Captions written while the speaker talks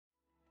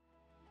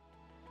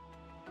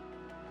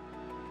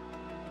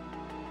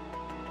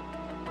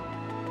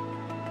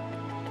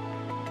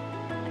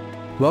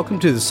Welcome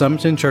to the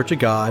Summerton Church of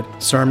God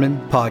Sermon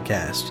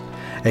Podcast,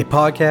 a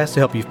podcast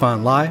to help you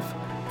find life,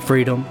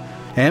 freedom,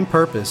 and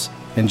purpose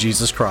in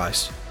Jesus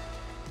Christ.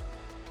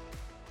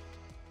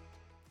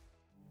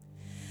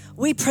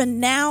 We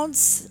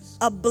pronounce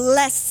a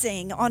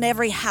blessing on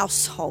every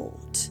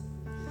household,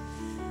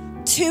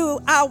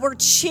 to our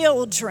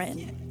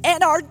children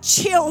and our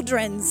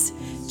children's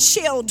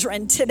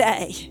children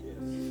today.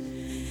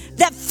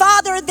 That,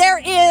 Father, there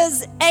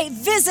is a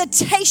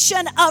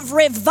visitation of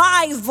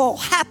revival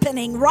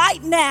happening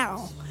right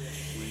now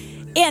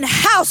in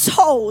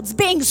households,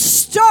 being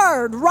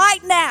stirred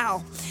right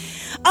now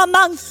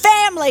among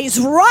families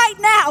right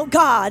now,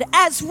 God,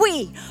 as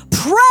we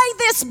pray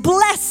this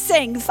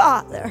blessing,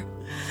 Father.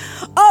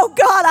 Oh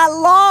God, I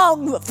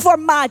long for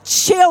my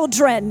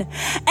children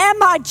and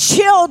my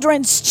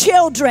children's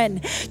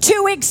children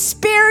to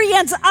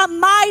experience a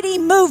mighty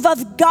move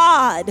of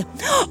God.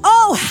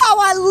 Oh, how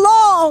I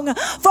long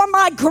for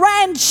my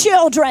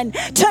grandchildren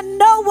to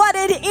know what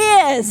it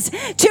is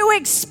to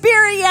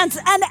experience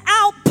an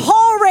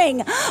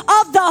outpouring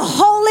of the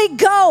Holy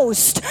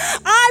Ghost.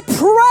 I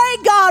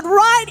pray, God,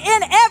 right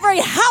in every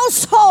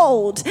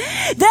household,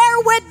 there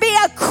would be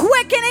a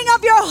quickening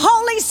of your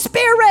Holy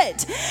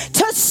Spirit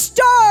to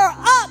stir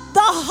up the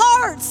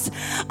hearts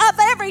of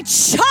every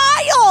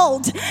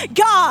child,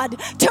 God,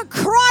 to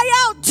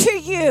cry out to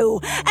you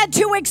and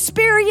to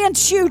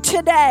experience you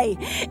today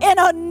in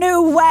a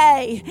new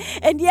way.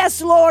 And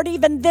yes, Lord,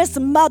 even this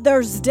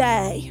Mother's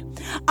Day,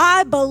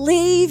 I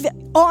believe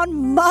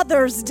on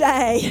Mother's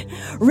Day,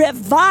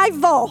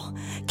 revival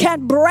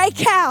can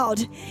break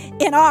out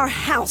in our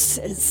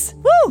houses.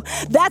 Woo!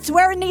 That's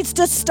where it needs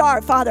to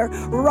start, Father,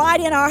 right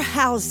in our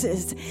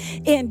houses,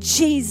 in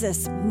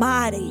Jesus'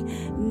 mighty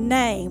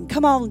name.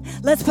 Come on,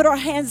 let's put our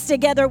hands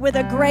together with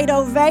a great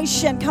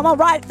ovation. Come on,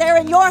 right there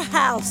in your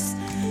house.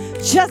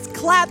 Just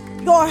clap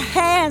your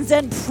hands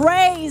and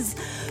praise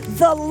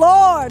the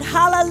Lord.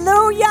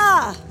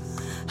 Hallelujah.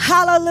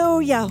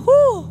 Hallelujah.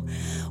 Woo!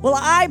 Well,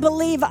 I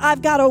believe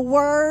I've got a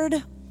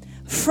word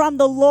from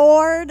the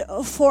Lord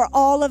for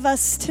all of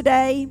us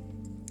today.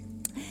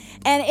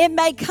 And it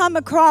may come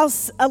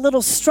across a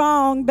little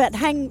strong, but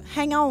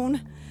hang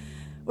on.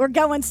 We're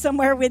going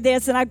somewhere with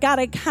this, and I've got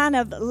to kind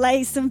of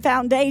lay some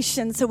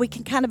foundation so we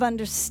can kind of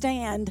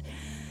understand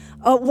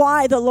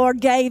why the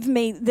Lord gave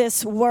me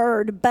this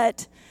word.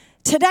 But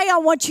today I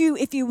want you,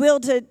 if you will,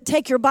 to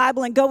take your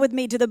Bible and go with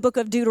me to the book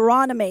of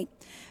Deuteronomy.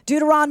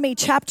 Deuteronomy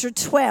chapter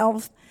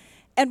 12.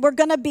 And we're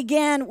going to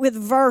begin with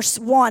verse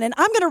 1. And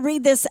I'm going to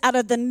read this out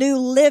of the New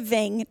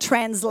Living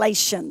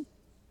Translation.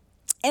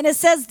 And it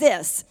says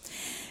this: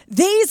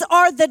 "These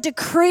are the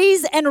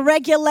decrees and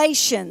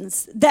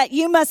regulations that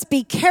you must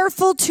be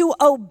careful to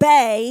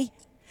obey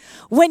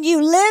when you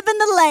live in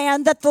the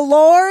land that the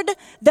Lord,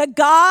 the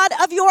God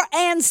of your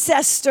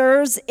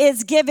ancestors,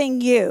 is giving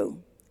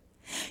you.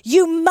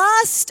 You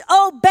must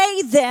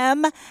obey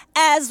them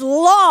as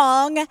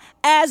long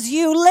as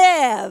you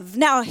live."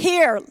 Now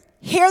hear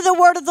the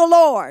word of the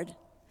Lord.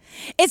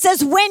 It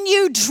says, when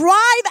you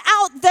drive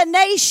out the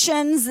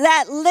nations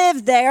that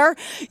live there,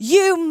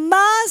 you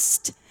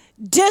must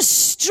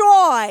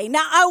destroy.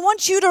 Now, I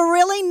want you to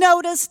really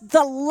notice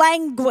the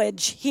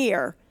language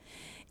here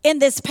in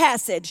this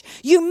passage.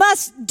 You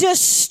must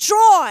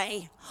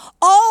destroy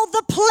all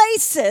the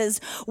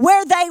places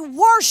where they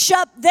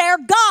worship their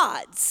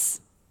gods.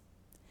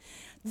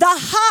 The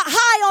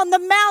high on the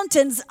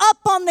mountains, up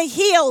on the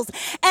hills,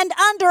 and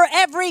under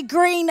every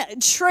green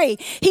tree.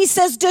 He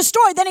says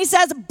destroy. Then he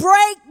says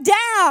break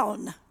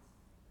down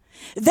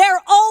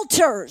their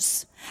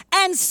altars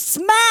and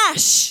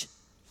smash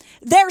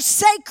their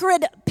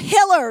sacred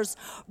pillars.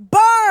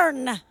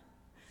 Burn.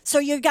 So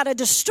you got to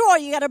destroy,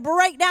 you got to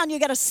break down, you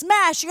got to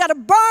smash, you got to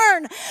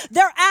burn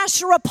their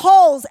Asherah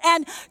poles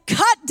and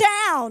cut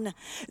down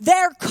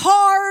their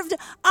carved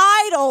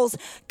idols.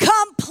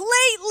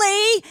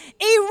 Completely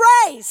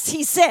erase,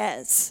 he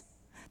says,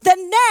 the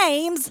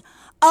names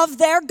of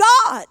their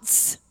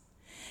gods.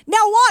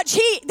 Now watch,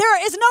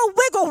 there is no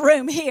wiggle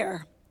room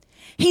here.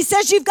 He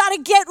says you've got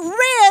to get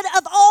rid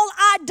of all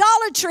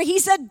idolatry. He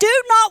said,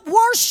 do not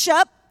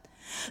worship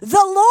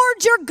the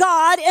Lord your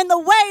God in the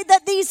way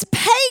that these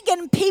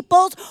pagan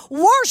peoples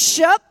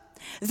worship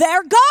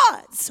their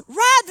gods.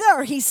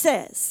 Rather, he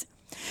says,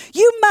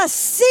 you must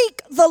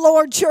seek the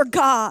Lord your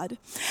God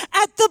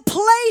at the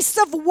place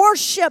of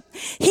worship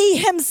he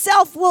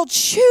himself will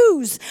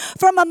choose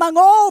from among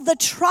all the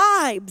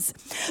tribes,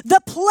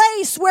 the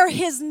place where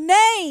his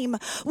name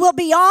will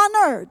be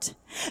honored.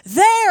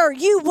 There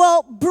you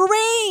will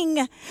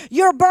bring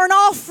your burnt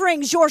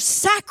offerings, your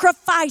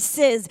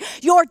sacrifices,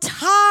 your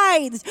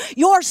tithes,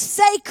 your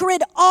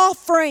sacred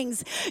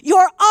offerings,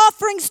 your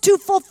offerings to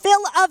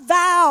fulfill a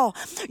vow,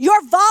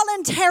 your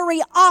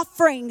voluntary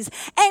offerings,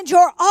 and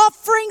your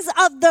offerings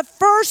of the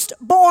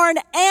firstborn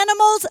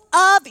animals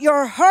of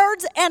your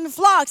herds and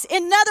flocks.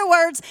 In other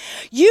words,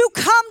 you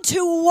come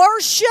to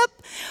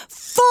worship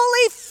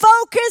fully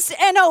focused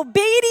and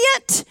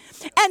obedient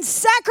and and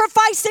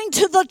sacrificing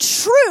to the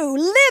true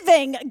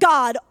living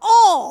God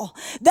all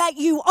that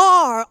you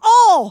are,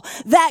 all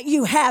that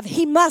you have.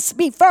 He must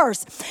be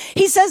first.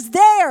 He says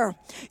there,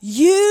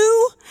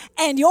 you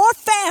and your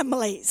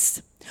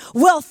families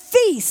will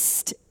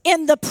feast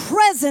in the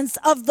presence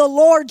of the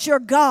Lord your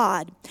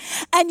God,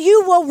 and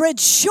you will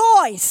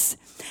rejoice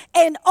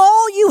in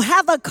all you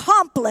have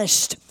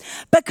accomplished,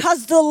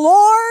 because the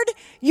Lord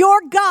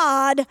your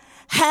God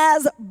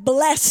has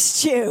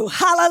blessed you.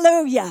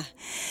 Hallelujah.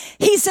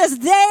 He says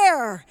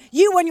there,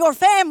 you and your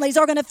families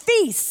are going to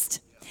feast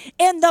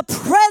in the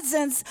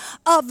presence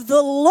of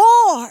the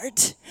Lord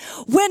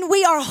when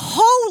we are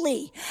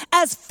holy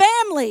as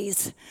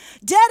families,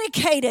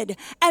 dedicated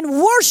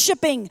and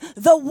worshiping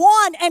the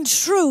one and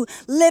true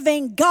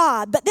living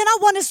God. But then I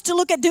want us to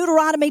look at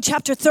Deuteronomy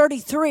chapter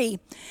 33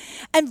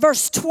 and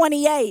verse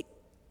 28.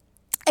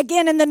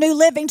 Again, in the New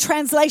Living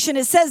Translation,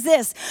 it says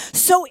this: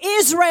 so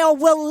Israel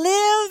will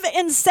live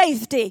in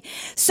safety.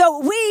 So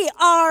we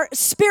are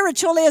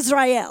spiritual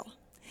Israel.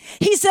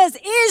 He says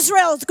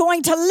Israel's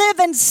going to live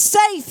in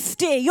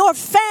safety. Your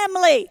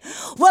family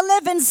will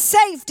live in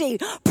safety.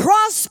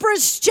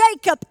 Prosperous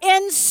Jacob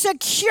in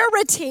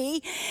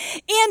security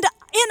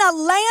in a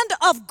land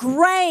of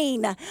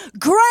grain.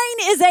 Grain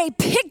is a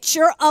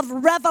picture of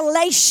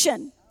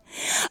revelation.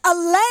 A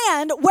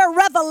land where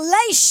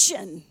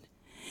revelation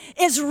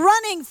is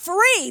running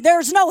free.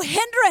 There's no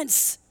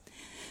hindrance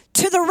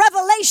to the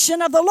revelation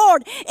of the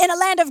Lord in a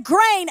land of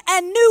grain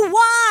and new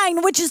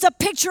wine, which is a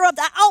picture of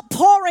the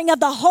outpouring of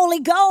the Holy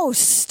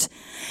Ghost,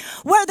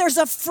 where there's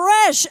a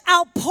fresh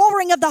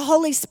outpouring of the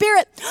Holy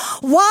Spirit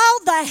while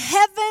the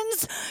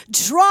heavens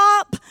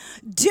drop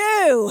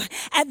dew.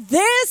 And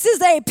this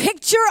is a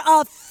picture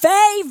of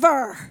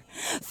favor.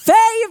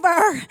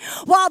 Favor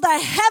while the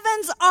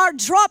heavens are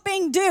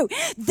dropping dew.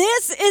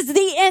 This is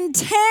the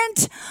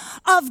intent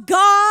of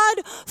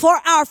God for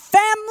our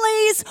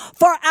families,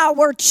 for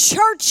our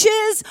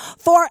churches,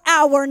 for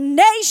our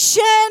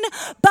nation.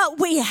 But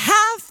we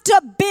have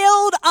to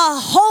build a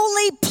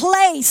holy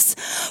place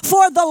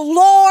for the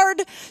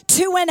Lord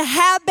to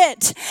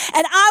inhabit.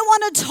 And I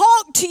want to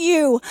talk to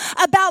you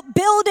about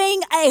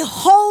building a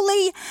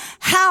holy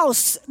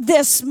house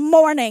this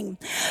morning,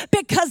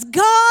 because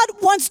God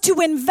wants to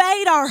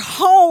invade our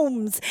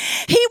homes.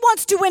 He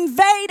wants to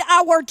invade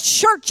our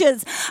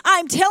churches.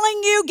 I'm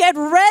telling you, get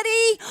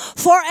ready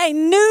for a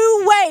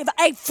new wave,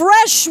 a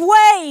fresh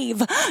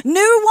wave,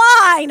 new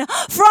wine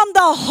from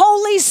the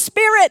Holy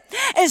Spirit,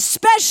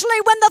 especially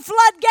when the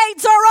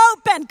floodgates are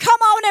open. Come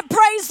on and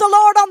praise the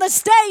Lord on the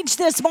stage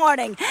this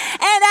morning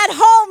and at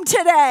home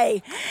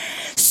today.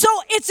 So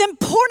it's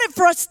important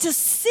for us to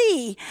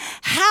see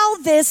how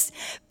this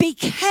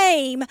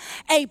became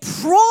a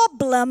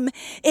problem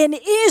in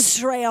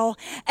Israel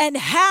and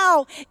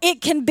how it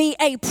can be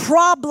a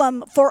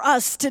problem for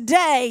us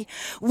today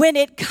when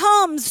it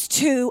comes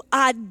to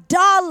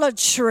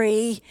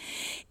idolatry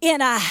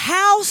in a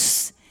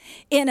house,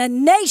 in a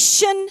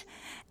nation,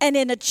 and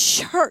in a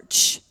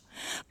church.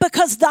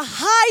 Because the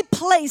high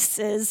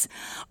places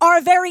are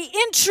a very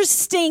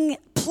interesting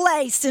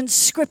place in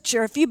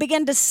Scripture if you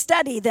begin to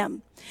study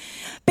them.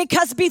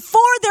 Because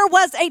before there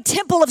was a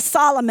temple of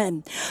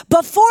Solomon,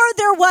 before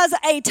there was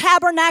a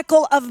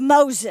tabernacle of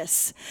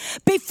Moses,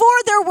 before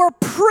there were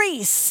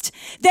priests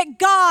that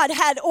God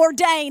had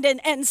ordained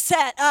and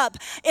set up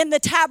in the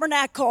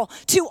tabernacle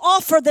to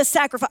offer the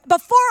sacrifice,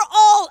 before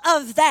all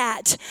of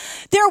that,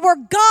 there were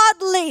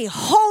godly,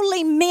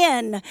 holy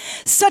men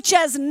such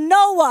as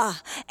Noah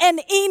and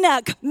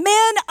Enoch,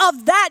 men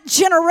of that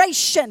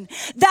generation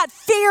that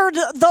feared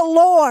the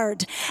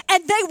Lord.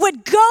 And they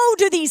would go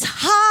to these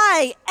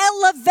high,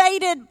 elevated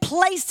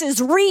places,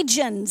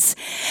 regions,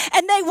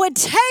 and they would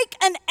take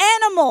an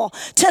animal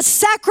to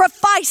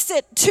sacrifice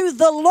it to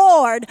the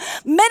Lord.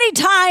 Many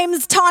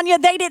times, Tanya,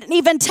 they didn't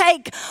even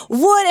take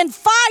wood and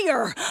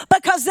fire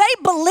because they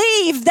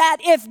believed that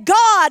if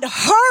God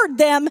heard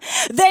them,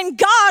 then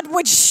God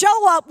would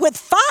show up with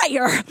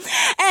fire.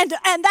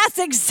 And that's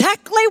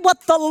exactly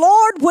what the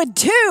Lord would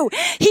do.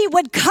 He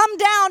would come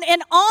down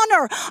in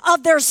honor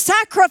of their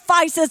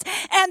sacrifices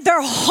and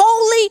their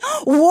holy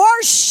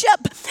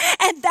worship.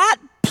 And that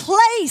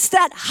place,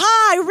 that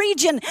high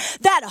region,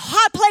 that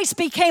high place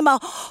became a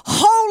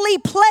holy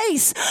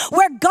place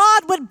where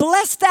God would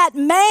bless that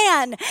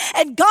man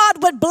and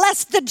God would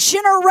bless the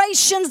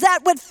generations that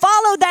would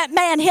follow that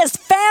man, his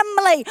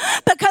family,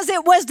 because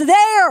it was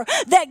there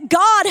that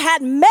God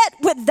had met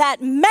with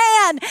that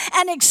man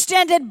and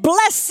extended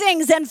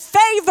blessings and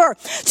favor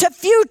to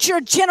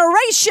future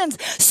generations.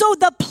 So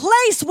the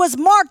place was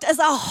marked as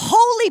a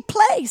holy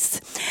place.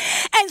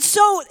 And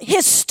so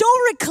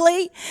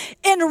historically,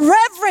 in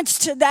reverence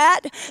to that,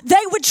 that,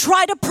 they would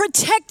try to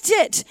protect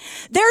it.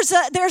 There's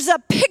a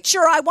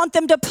picture I want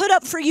them to put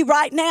up for you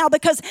right now,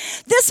 because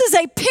this is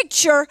a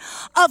picture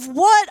of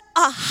what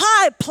a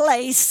high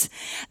place,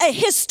 a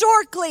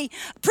historically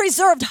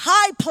preserved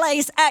high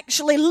place,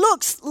 actually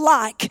looks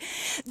like.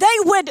 They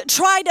would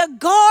try to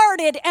guard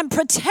it and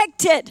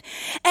protect it.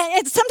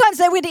 And sometimes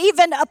they would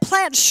even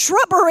plant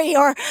shrubbery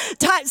or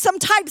some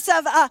types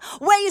of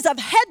ways of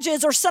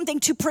hedges or something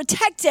to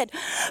protect it,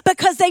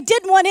 because they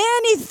didn't want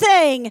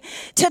anything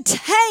to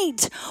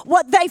taint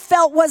what they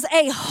felt was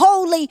a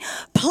holy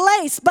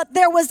place. But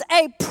there was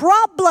a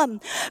problem,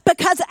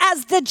 because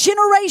as the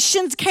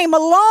generations came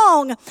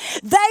along,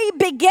 they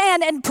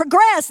began and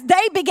progressed.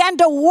 They began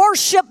to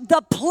worship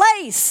the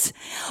place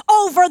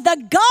over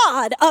the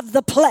God of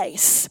the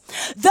place.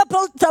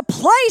 The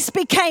place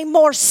became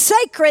more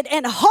sacred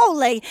and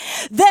holy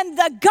than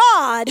the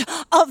God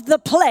of the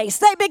place.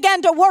 They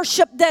began to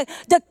worship the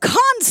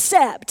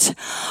concept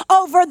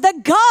over the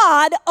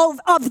God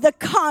of the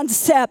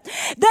concept.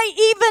 They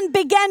even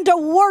began to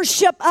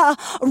worship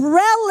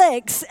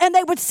relics, and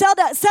they would set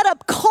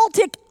up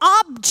cultic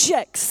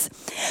objects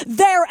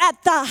there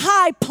at the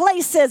high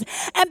places,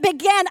 and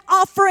began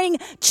offering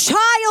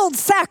child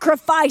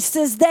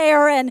sacrifices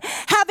there, and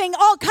having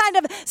all kind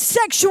of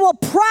sexual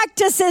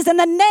practices in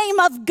the name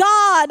of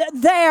God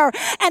there,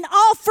 and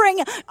offering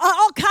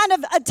all kind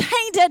of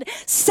tainted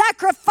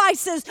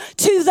sacrifices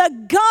to the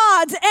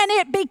gods. And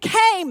it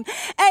became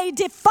a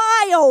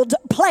defiled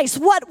place.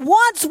 What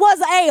once was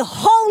a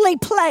holy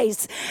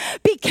place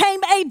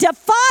became a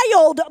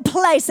defiled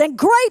place, and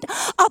great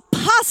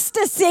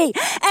apostasy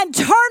and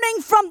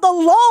turning from the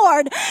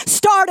Lord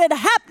started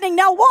happening.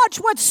 Now watch,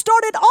 what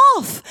started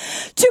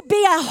off to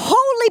be a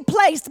holy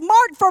place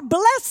marked for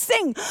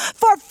blessing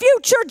for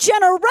future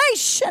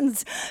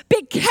generations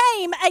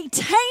became a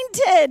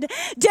tainted,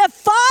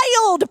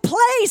 defiled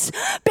place,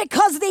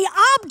 because the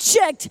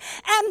object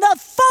and the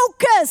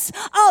focus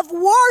of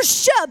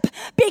worship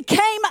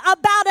became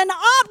about an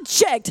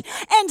object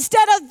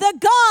instead of the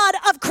God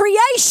of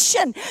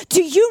creation.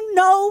 Do you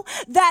know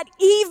that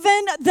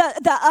even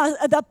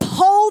the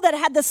pole that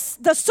had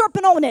the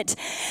serpent on it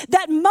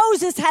that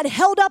Moses had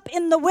held up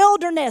in the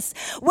wilderness,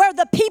 where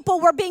the people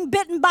were being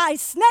bitten by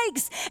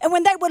snakes, and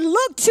when they would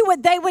look to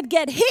it, they would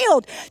get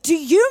healed? Do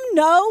you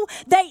know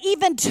they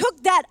even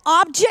took that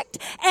object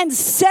and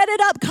set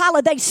it up,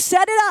 Kyla? They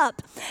set it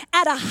up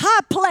at a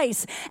high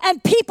place,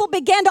 and people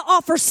began to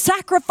offer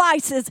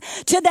sacrifices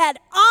to that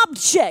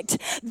object.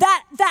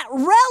 That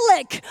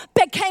relic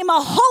became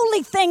a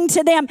holy thing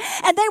to them,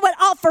 and they would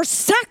offer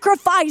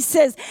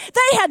sacrifices.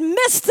 They had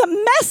missed the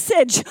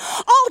message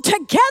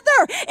altogether.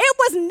 It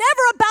was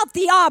never about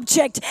the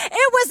object.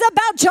 It was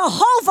about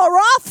Jehovah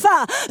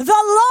Rapha,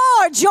 the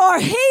Lord, your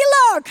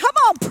healer. Come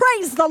on,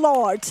 praise the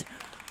Lord.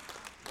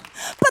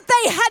 But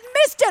they had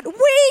missed it.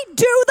 We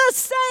do the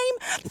same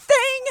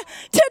thing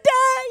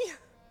today.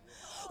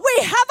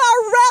 We have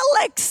our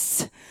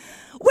relics.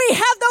 We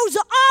have those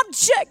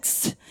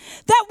objects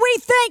that we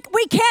think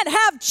we can't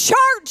have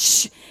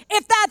church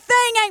if that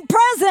thing ain't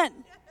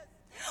present.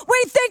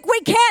 We think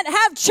we can't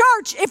have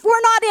church if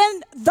we're not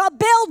in the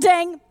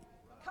building.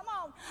 Come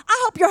on.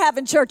 I hope you're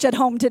having church at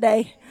home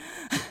today.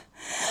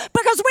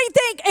 Because we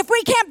think if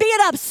we can't be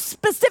in a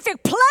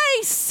specific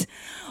place,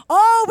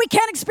 oh, we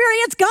can't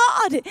experience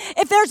God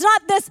if there's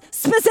not this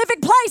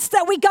specific place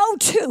that we go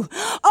to.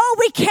 Oh,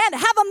 we can't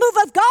have a move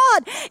of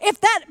God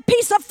if that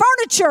piece of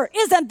furniture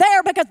isn't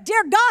there, because,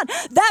 dear God,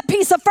 that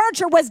piece of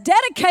furniture was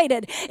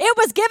dedicated. It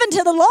was given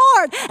to the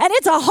Lord, and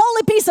it's a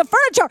holy piece of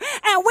furniture,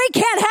 and we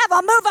can't have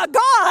a move of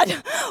God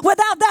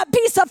without that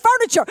piece of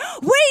furniture.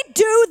 We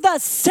do the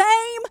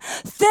same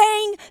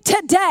thing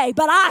today,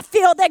 but I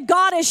feel that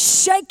God is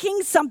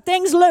shaking some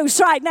things loose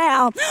right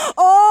now.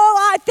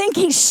 Oh, I think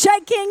He's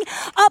shaking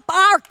up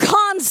our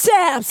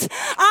concepts,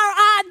 our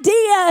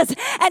ideas,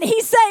 and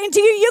He's saying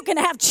to you, you can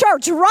have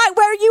church right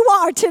where you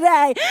are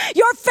today.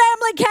 Your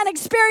family can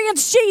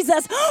experience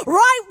Jesus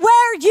right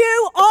where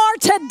you are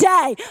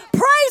today.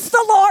 Praise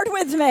the Lord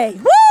with me.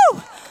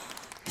 Woo!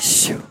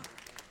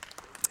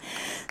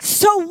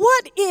 So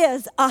what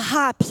is a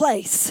high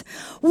place?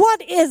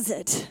 What is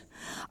it?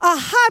 A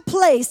high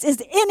place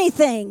is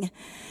anything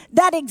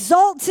that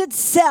exalts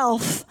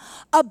itself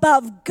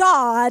above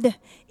God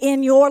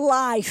in your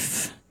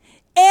life.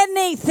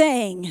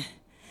 Anything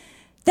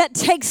that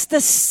takes the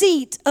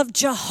seat of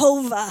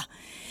Jehovah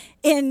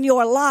in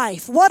your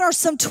life. What are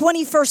some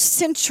 21st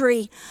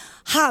century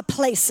high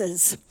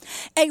places?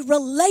 A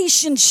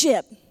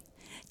relationship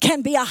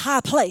can be a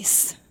high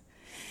place.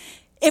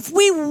 If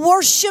we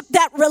worship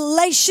that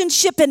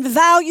relationship and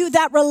value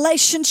that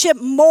relationship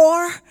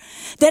more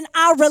than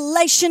our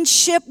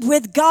relationship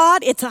with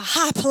God, it's a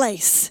high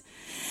place.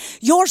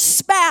 Your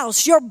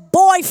spouse, your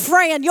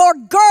boyfriend, your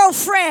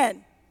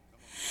girlfriend,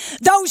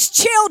 those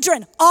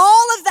children,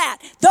 all of that,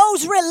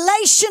 those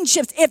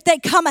relationships, if they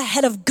come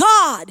ahead of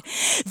God,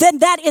 then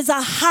that is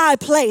a high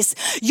place.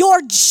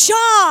 Your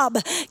job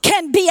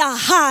can be a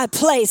high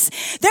place.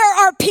 There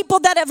are people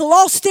that have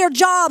lost their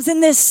jobs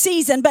in this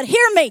season, but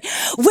hear me,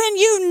 when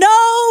you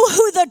know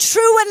who the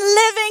true and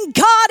living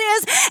God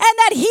is and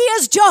that he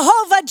is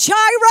Jehovah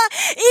Jireh,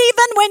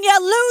 even when you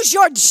lose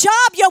your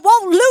job, you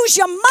won't lose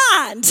your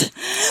mind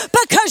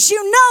because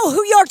you know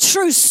who your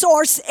true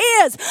source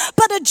is.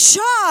 But a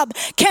job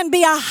can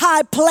be a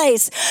high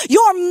place.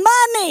 Your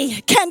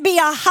money can be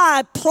a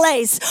high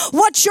place.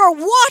 What you're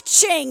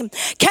watching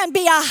can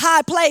be a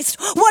high place.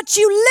 What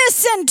you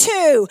listen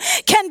to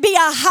can be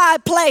a high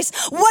place.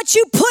 What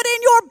you put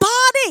in your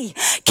body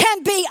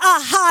can be a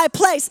high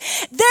place.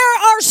 There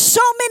are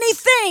so many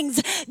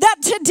things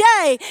that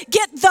today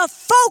get the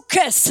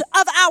focus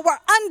of our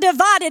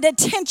undivided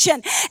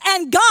attention,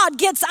 and God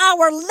gets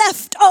our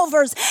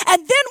leftovers. And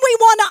then we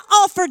want to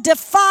offer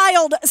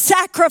defiled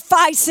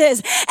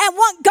sacrifices and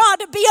want God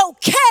to be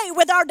okay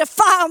with our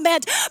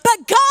defilement.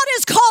 But God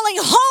is calling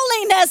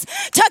holiness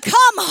to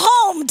come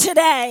home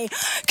today.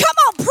 Come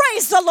on,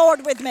 praise the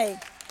Lord with me.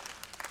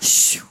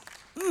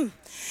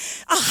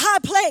 A high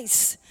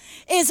place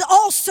is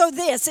also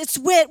this. It's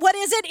when, what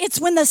is it?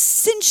 It's when the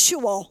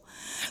sensual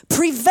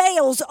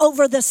prevails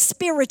over the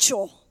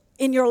spiritual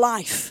in your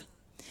life.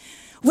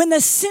 When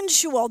the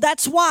sensual,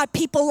 that's why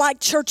people like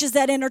churches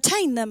that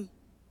entertain them.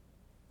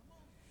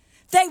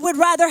 They would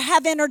rather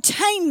have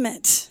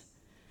entertainment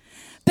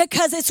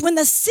because it's when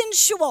the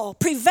sensual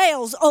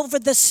prevails over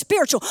the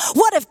spiritual.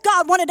 What if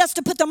God wanted us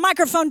to put the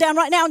microphone down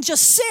right now and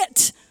just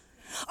sit?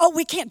 Oh,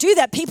 we can't do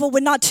that. People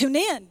would not tune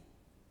in.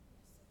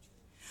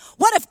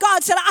 What if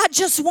God said, I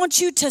just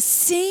want you to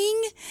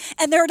sing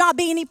and there not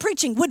be any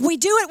preaching? Would we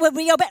do it? Would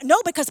we obey?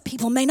 No, because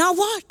people may not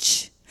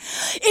watch.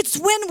 It's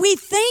when we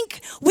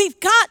think we've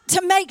got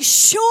to make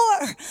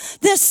sure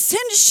the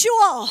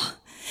sensual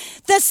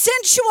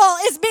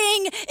is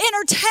being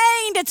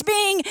entertained. It's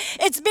being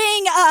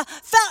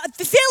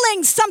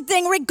feeling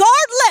something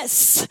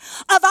regardless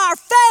of our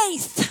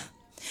faith.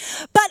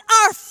 But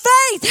our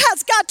faith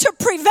has got to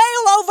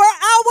prevail over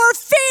our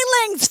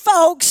feelings,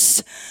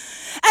 folks.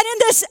 And in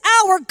this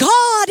hour,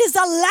 God is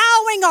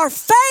allowing our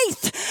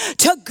faith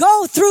to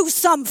go through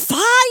some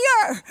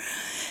fire.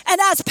 And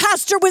as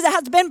Pastor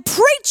has been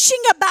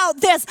preaching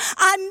about this,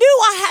 I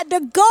knew I had to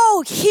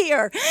go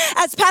here.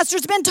 As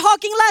Pastor's been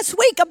talking last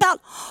week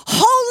about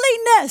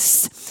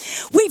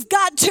holiness, we've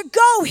got to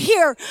go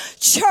here,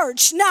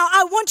 church. Now,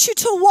 I want you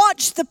to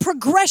watch the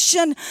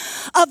progression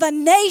of a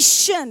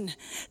nation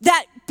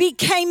that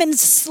became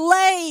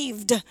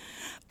enslaved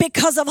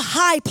because of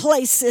high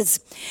places.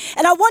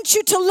 And I want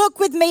you to look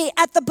with me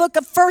at the book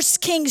of 1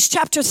 Kings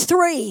chapter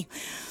 3.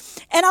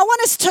 And I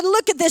want us to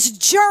look at this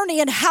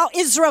journey and how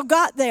Israel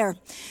got there.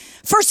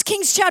 1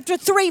 Kings chapter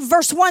 3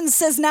 verse 1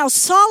 says, Now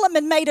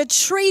Solomon made a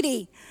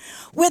treaty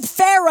with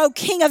Pharaoh,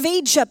 king of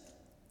Egypt,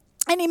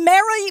 and he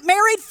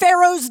married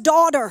Pharaoh's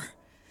daughter.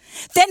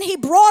 Then he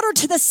brought her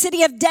to the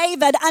city of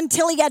David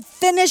until he had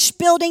finished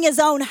building his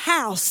own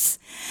house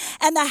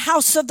and the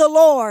house of the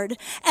Lord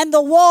and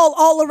the wall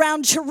all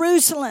around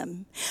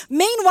Jerusalem.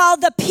 Meanwhile,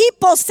 the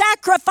people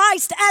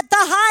sacrificed at the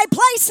high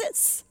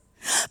places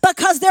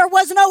because there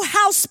was no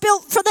house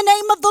built for the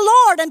name of the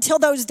Lord until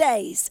those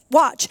days.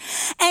 Watch.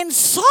 And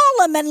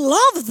Solomon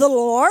loved the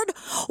Lord,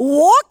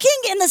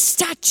 walking in the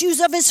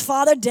statutes of his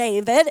father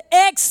David,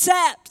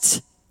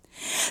 except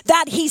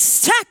that he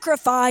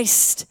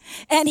sacrificed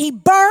and he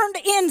burned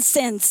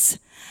incense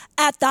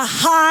at the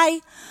high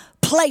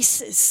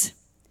places.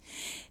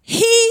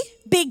 He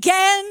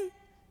began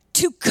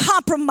to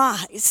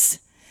compromise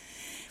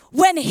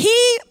when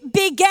he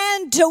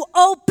began to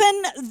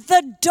open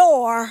the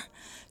door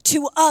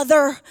to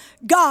other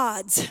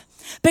gods.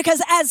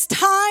 Because as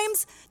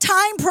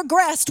time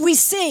progressed, we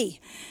see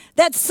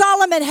that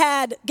Solomon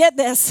had, get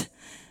this,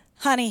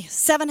 honey,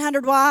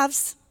 700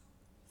 wives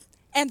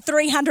and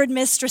 300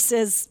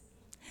 mistresses.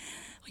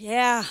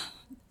 Yeah,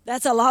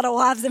 that's a lot of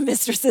wives and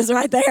mistresses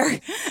right there.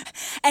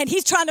 And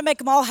he's trying to make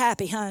them all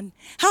happy, hon.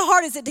 How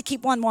hard is it to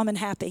keep one woman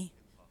happy?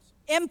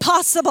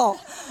 Impossible.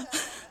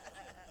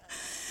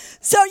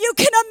 So you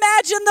can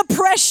imagine the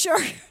pressure.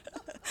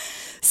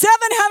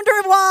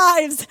 700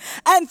 wives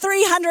and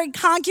 300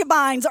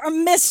 concubines or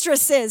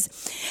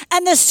mistresses.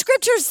 And the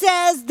scripture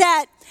says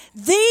that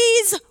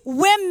these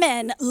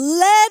women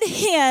led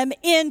him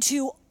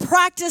into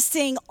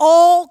practicing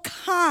all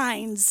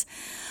kinds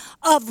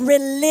of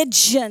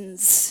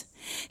religions.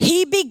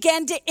 He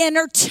began to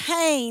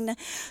entertain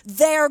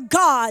their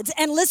gods.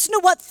 And listen to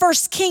what 1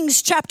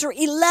 Kings chapter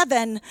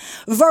 11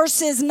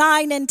 verses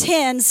 9 and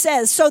 10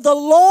 says. So the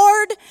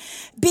Lord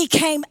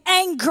became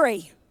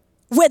angry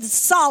with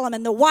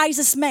Solomon, the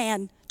wisest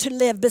man to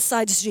live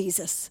besides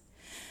Jesus.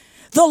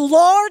 The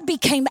Lord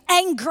became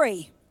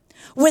angry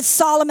with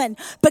Solomon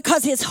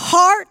because his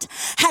heart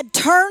had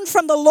turned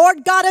from the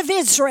Lord God of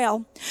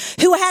Israel,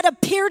 who had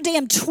appeared to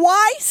him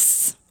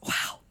twice.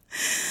 Wow.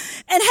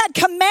 And had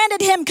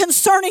commanded him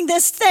concerning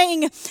this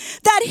thing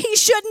that he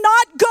should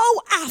not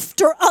go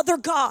after other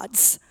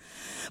gods.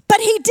 But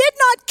he did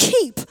not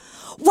keep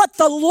what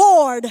the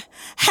Lord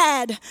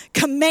had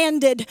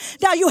commanded.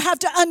 Now you have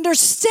to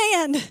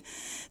understand,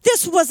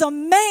 this was a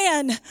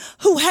man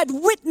who had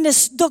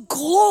witnessed the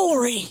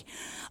glory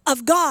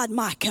of God,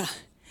 Micah.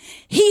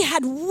 He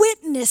had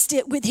witnessed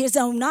it with his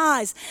own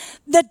eyes,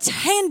 the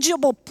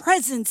tangible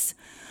presence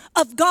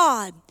of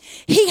God.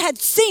 He had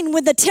seen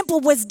when the temple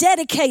was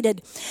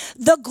dedicated,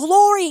 the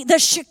glory, the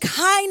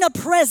Shekinah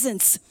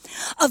presence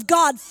of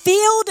God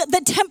filled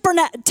the temple,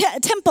 the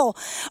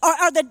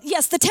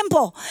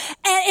temple.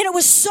 And it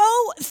was so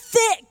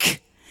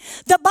thick,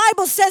 the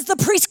Bible says the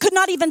priest could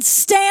not even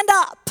stand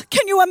up.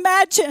 Can you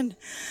imagine?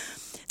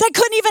 They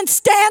couldn't even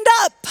stand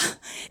up.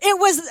 It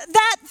was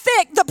that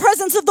thick, the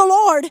presence of the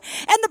Lord.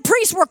 And the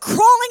priests were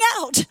crawling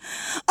out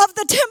of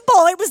the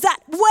temple. It was that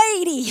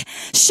weighty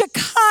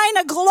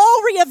Shekinah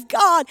glory of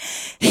God.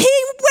 He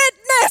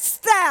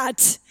witnessed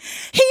that.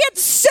 He had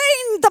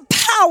seen the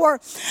power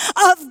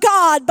of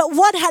God. But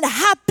what had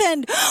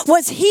happened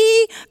was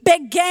he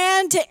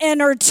began to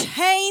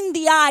entertain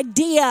the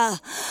idea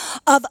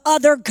of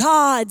other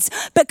gods.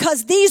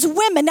 Because these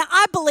women, now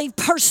I believe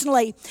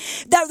personally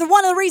that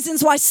one of the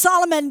reasons why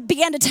Solomon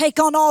began to take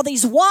on all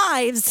these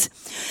wives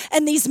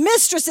and these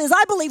mistresses,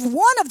 I believe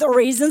one of the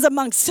reasons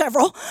among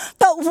several,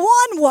 but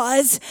one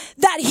was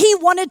that he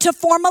wanted to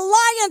form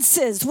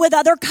alliances with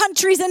other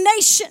countries and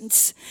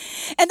nations.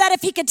 And that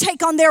if he could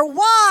take on their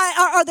wives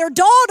or their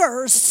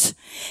daughters,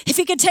 if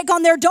he could take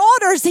on their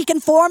daughters, he can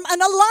form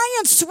an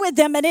alliance with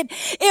them. And it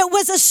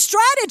was a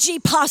strategy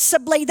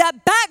possibly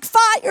that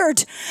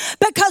backfired,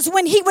 because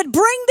when he would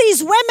bring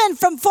these women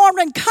from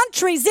foreign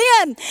countries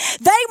in,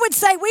 they would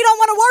say, we don't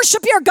want to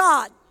worship your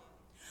God.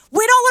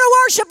 We don't want to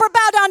worship or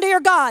bow down to your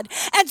God.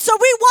 And so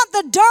we want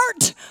the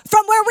dirt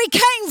from where we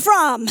came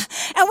from.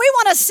 And we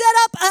want to set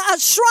up a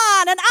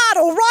shrine, an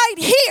idol right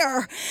here.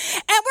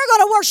 And we're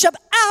going to worship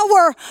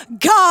our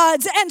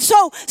gods. And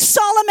so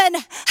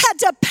Solomon had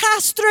to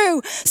pass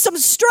through some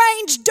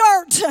strange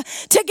dirt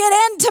to get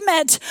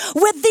intimate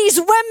with these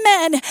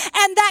women.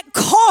 And that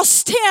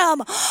cost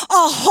him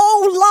a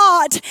whole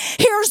lot.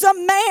 Here's a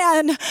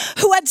man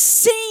who had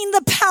seen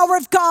the power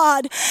of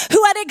God,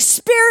 who had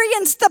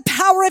experienced the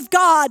power of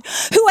God,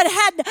 who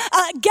had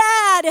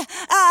Gad,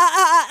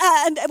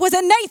 was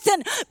a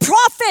Nathan,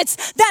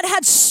 prophets that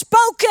had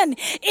spoken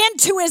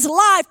into his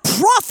life,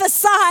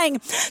 prophesying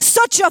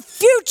such a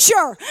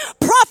future,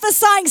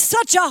 prophesying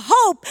such a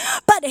hope.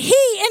 But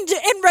he,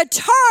 in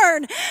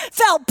return,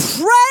 fell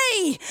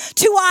prey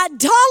to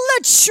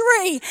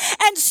idolatry.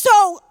 And so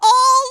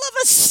all of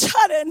a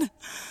sudden,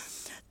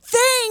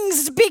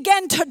 things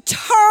began to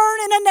turn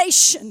in a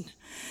nation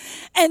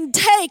and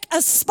take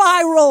a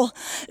spiral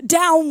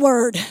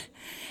downward.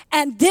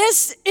 And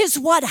this is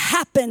what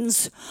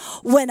happens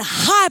when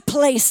high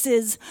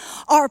places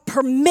are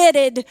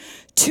permitted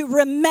to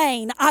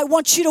remain. I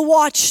want you to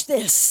watch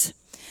this.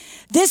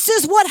 This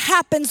is what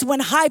happens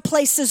when high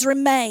places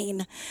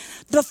remain.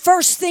 The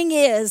first thing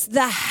is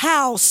the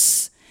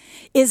house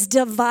is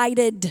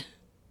divided.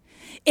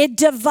 It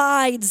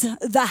divides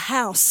the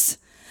house.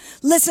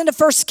 Listen to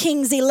 1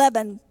 Kings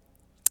 11.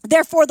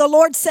 Therefore, the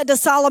Lord said to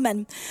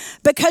Solomon,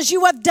 because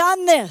you have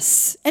done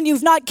this and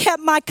you've not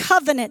kept my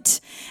covenant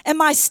and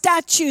my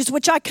statutes,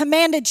 which I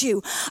commanded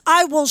you,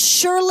 I will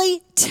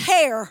surely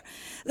tear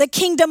the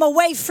kingdom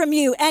away from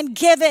you and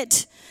give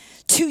it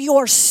to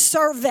your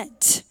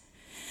servant.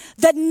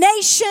 The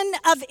nation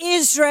of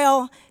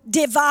Israel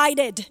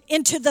divided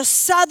into the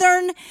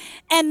southern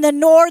and the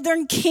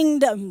northern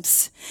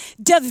kingdoms.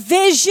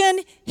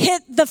 Division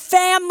hit the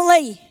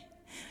family.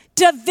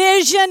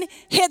 Division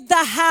hit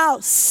the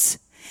house.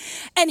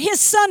 And his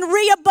son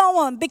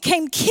Rehoboam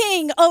became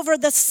king over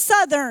the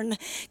southern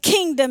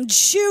kingdom,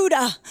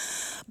 Judah.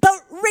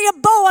 But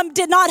Rehoboam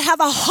did not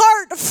have a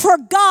heart for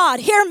God,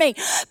 hear me,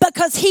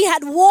 because he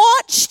had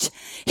watched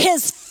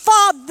his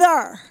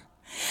father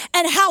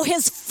and how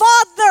his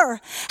father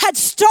had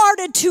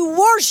started to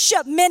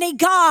worship many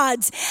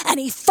gods, and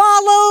he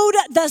followed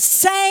the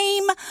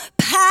same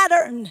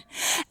pattern,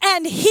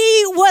 and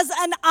he was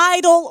an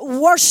idol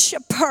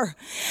worshiper.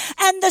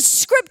 And the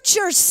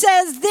scripture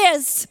says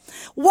this,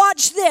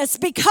 watch this,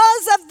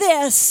 because of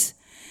this,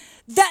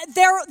 that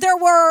there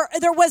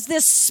was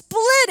this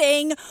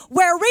splitting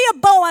where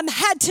Rehoboam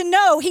had to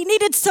know, he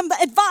needed some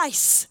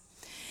advice.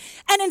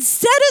 And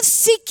instead of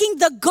seeking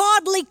the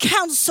godly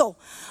counsel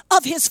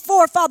of his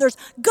forefathers,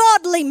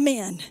 godly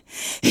men,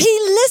 he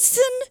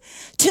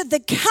listened to the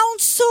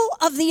counsel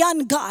of the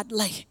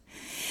ungodly.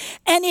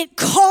 And it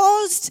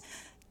caused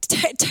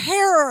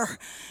terror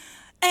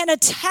and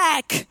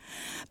attack.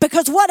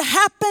 Because what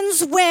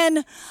happens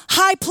when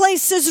high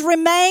places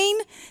remain?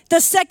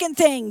 The second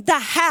thing, the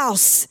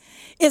house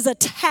is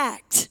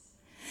attacked.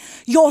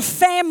 Your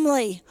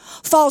family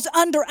falls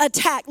under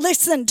attack.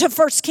 Listen to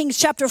 1 Kings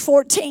chapter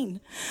 14.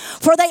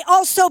 For they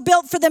also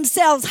built for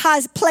themselves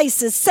high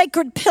places,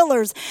 sacred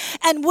pillars,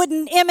 and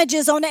wooden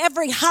images on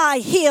every high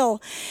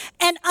hill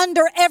and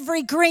under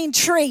every green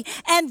tree.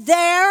 And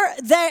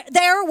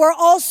there were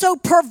also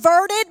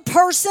perverted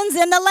persons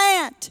in the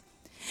land.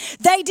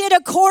 They did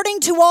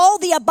according to all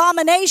the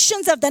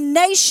abominations of the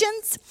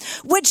nations,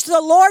 which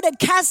the Lord had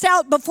cast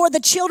out before the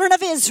children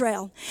of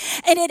Israel.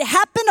 And it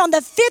happened on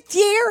the 5th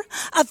year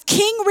of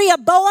King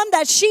Rehoboam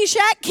that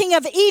Shishak, king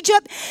of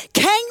Egypt,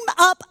 came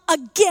up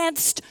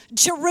against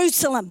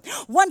Jerusalem.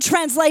 One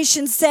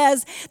translation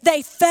says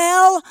they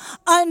fell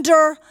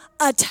under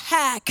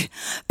attack,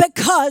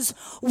 because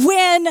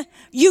when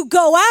you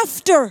go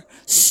after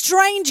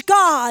strange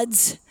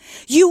gods,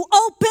 you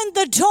open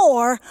the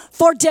door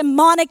for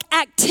demonic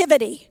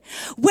activity.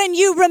 When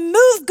you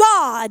remove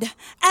God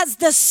as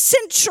the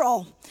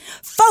central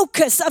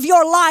focus of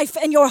your life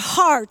and your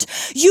heart,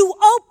 you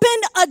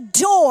open a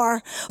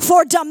door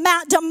for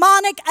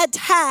demonic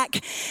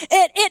attack.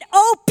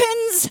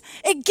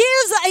 It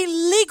gives a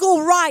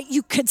legal right,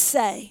 you could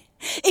say.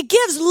 It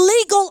gives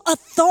legal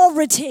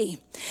authority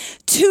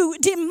to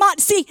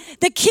see,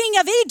 the king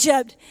of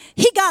Egypt,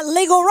 he got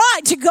legal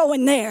right to go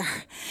in there.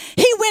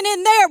 He went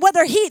in there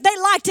whether they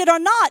liked it or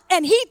not,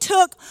 and he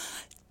took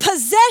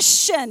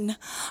possession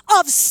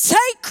of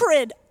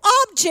sacred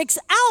objects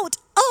out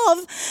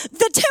of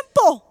the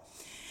temple.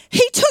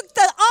 He took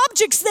the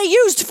objects they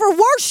used for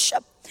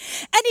worship,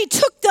 and he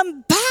took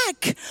them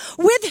back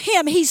with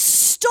him. He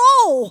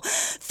stole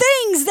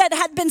things that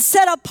had been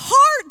set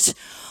apart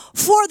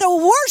for the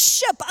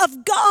worship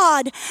of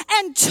God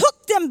and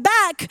took them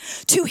back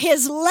to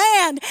his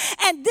land.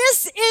 And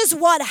this is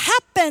what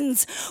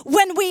happens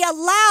when we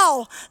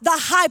allow the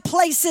high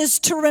places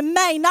to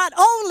remain. Not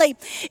only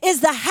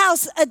is the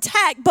house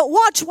attacked, but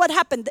watch what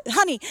happened.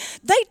 Honey,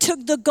 they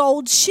took the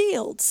gold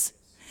shields.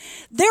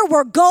 There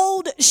were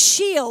gold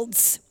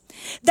shields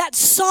that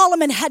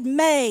Solomon had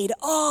made.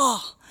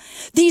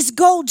 These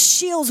gold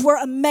shields were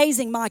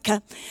amazing,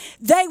 Micah.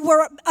 They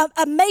were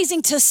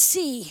amazing to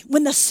see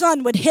when the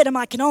sun would hit them,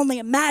 I can only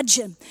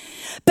imagine.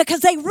 Because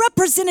they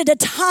represented a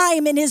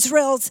time in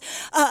Israel's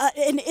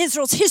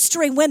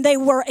history when they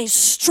were a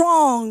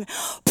strong,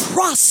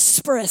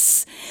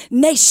 prosperous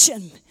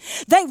nation.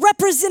 They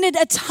represented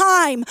a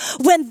time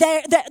when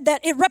that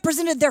it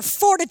represented their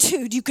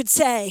fortitude, you could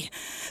say,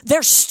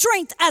 their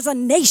strength as a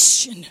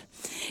nation.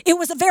 It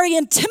was a very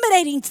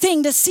intimidating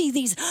thing to see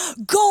these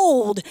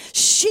gold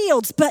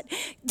shields, but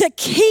the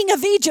king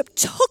of Egypt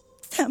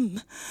took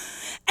them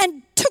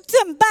and took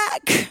them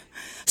back,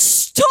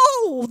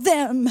 stole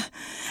them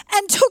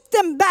and took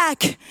them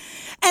back.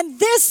 And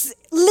this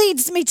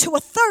leads me to a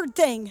third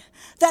thing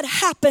that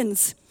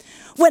happens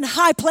when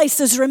high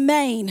places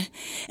remain,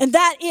 and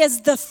that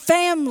is the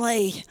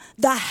family,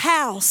 the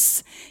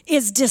house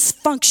is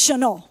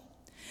dysfunctional.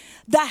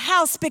 The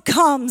house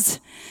becomes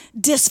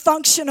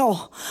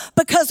dysfunctional,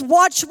 because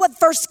watch what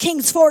 1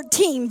 Kings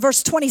 14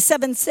 verse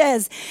 27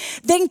 says.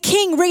 Then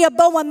King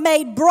Rehoboam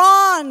made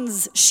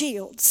bronze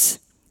shields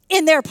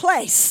in their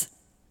place,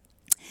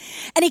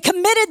 and he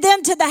committed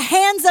them to the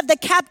hands of the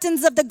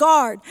captains of the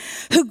guard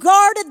who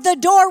guarded the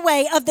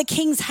doorway of the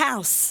king's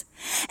house.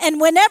 And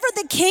whenever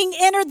the king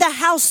entered the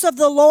house of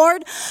the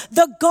Lord,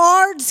 the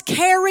guards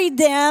carried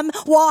them,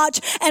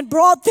 watch, and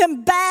brought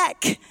them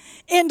back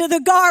into the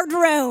guard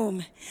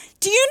room.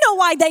 Do you know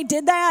why they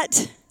did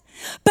that?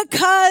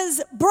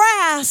 Because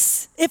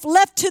brass, if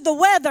left to the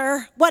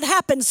weather, what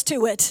happens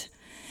to it?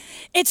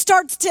 It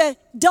starts to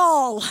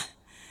dull.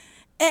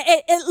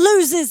 It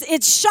loses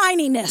its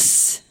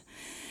shininess.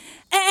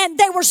 And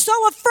they were so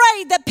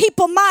afraid that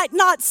people might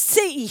not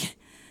see.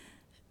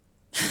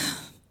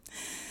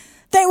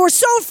 They were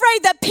so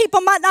afraid that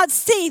people might not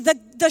see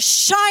the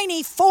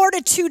shiny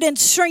fortitude and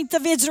strength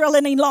of Israel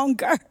any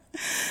longer.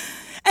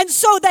 And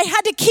so they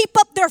had to keep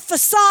up their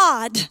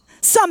facade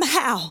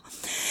somehow.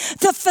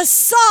 The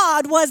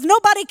facade was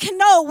nobody can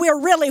know we're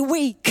really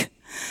weak.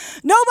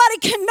 Nobody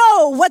can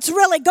know what's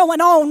really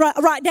going on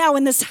right now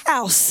in this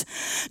house.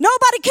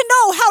 Nobody can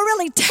know how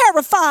really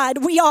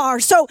terrified we are.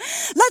 So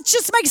let's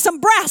just make some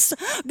brass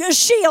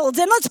shields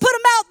and let's put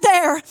them out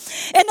there. And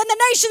then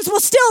the nations will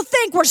still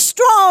think we're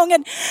strong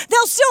and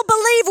they'll still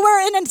believe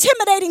we're an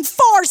intimidating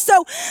force.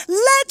 So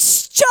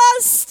let's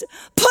just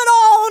put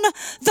on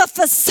the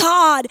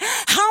facade.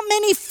 How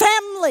many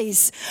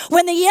families,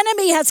 when the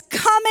enemy has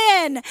come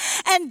in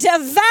and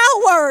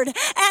devoured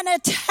and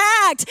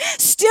attacked,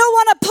 still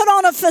want to put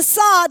on a facade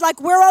like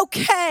we're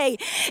okay.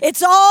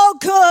 It's all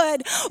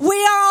good.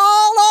 We are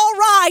all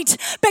right,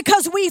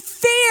 because we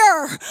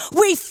fear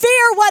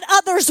what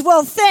others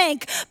will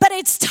think. But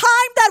it's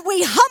time that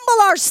we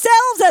humble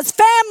ourselves as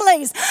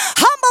families,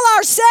 humble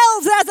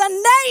ourselves as a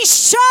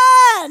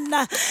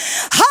nation,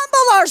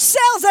 humble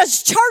ourselves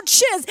as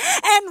churches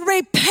and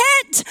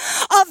repent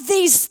of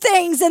these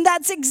things. And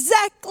that's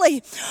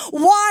exactly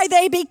why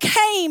they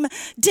became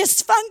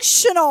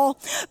dysfunctional,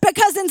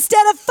 because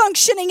instead of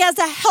functioning as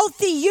a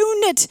healthy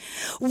unit,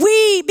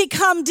 We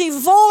become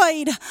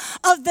devoid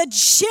of the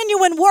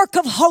genuine work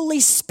of Holy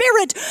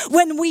Spirit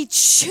when we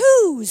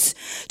choose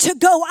to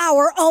go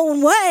our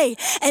own way.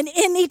 And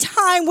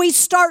anytime we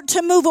start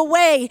to move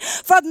away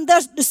from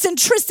the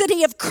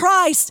centricity of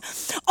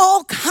Christ,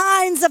 all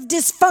kinds of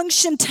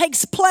dysfunction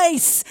takes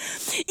place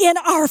in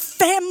our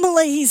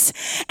families.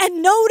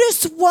 And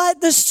notice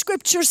what the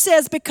scripture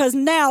says, because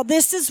now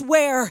this is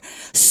where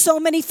so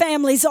many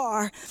families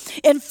are.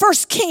 In 2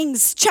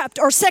 Kings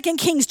chapter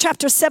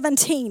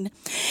 17,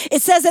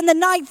 it says, in the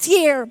 9th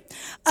year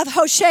of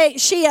Hoshea,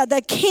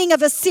 the king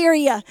of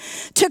Assyria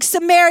took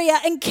Samaria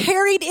and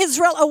carried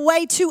Israel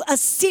away to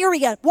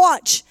Assyria.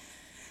 Watch.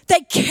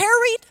 They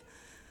carried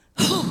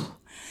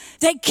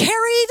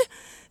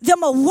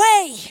them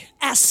away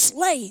as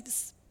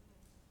slaves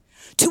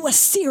to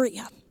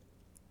Assyria.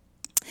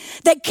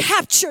 They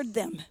captured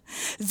them.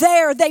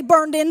 There they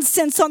burned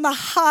incense on the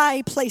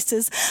high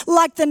places,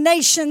 like the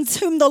nations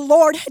whom the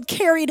Lord had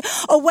carried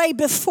away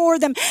before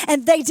them.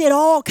 And they did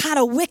all kind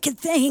of wicked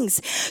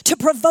things to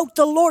provoke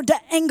the Lord to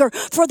anger,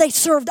 for they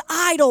served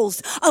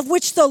idols, of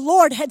which the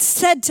Lord had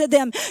said to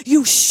them,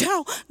 you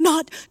shall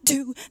not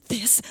do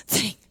this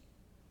thing.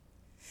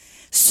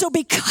 So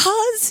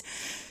because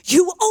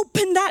you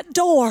opened that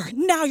door,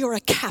 now you're a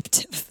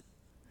captive.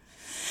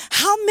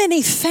 How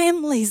many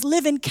families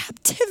live in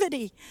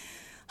captivity,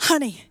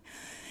 honey,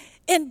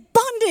 in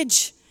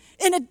bondage,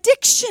 in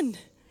addiction,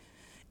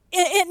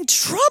 in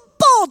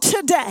trouble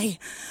today,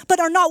 but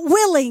are not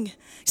willing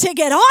to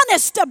get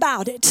honest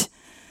about it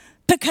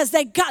because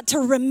they got to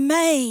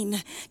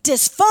remain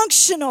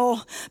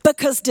dysfunctional,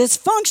 because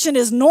dysfunction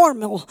is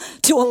normal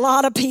to a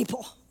lot of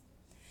people.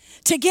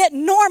 To get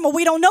normal,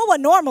 we don't know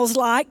what normal's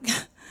like,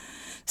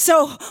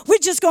 so we're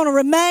just going to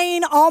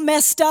remain all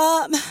messed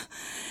up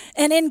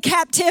and in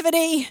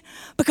captivity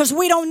because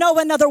we don't know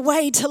another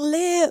way to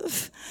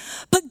live.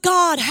 But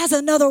God has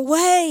another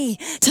way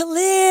to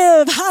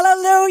live.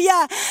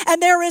 Hallelujah.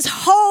 And there is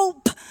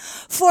hope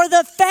for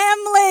the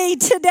family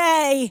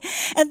today.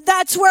 And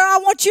that's where I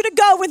want you to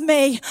go with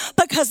me,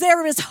 because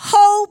there is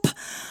hope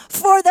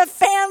for the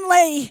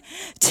family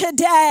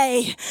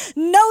today.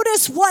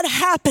 Notice what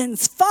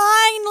happens.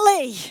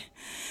 Finally,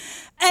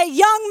 a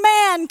young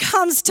man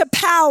comes to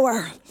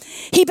power.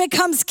 He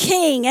becomes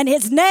king, and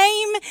his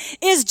name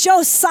is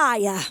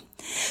Josiah.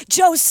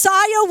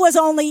 Josiah was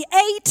only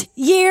 8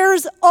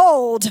 years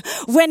old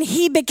when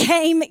he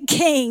became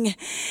king.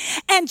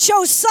 And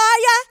Josiah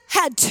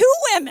had 2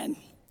 women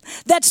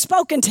that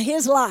spoke into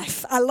his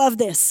life. I love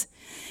this.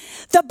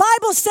 The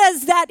Bible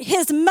says that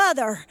his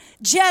mother,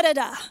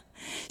 Jedidah,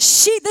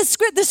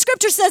 the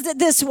scripture says it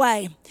this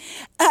way.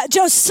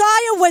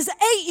 Josiah was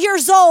 8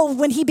 years old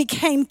when he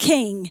became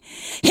king.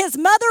 His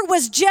mother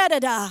was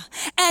Jedidah,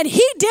 and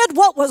he did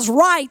what was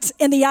right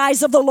in the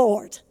eyes of the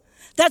Lord.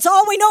 That's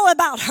all we know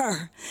about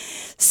her.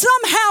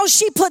 Somehow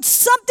she put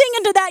something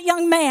into that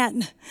young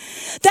man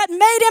that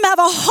made him have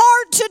a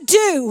heart to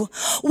do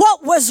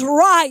what was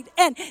right.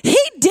 And he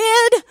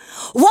did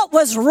what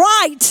was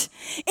right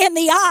in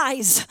the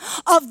eyes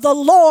of the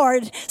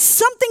Lord.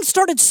 Something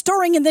started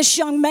stirring in this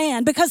young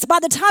man, because by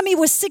the time he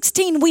was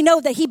 16, we know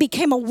that he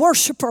became a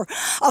worshiper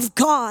of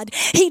God.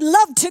 He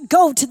loved to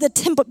go to the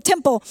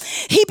temple.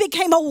 He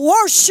became a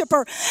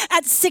worshiper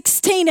at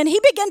 16, and he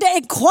began to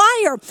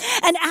inquire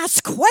and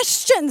ask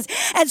questions.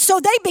 And so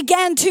they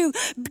began to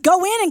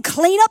go in and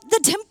clean up the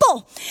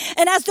temple.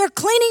 And as they're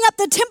cleaning up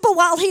the temple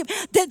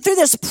through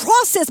this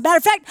process, matter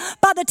of fact,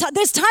 by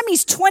this time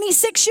he's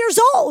 26 years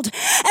old,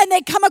 and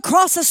they come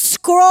across a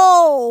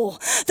scroll.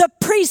 The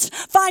priests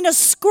find a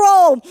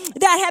scroll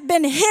that had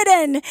been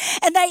hidden,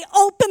 and they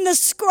open the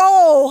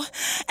scroll,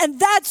 and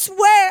that's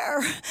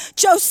where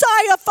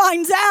Josiah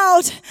finds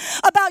out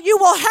about, you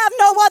will have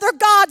no other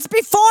gods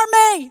before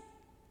me.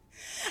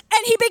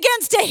 And he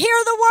begins to hear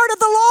the word of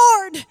the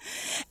Lord.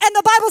 And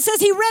the Bible says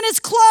he rent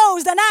his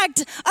clothes, an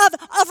act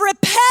of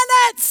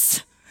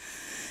repentance.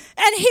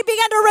 And he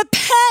began to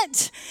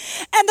repent.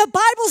 And the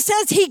Bible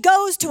says he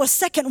goes to a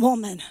second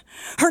woman.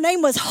 Her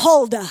name was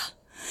Huldah.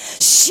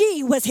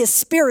 She was his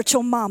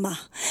spiritual mama.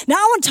 Now,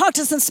 I want to talk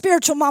to some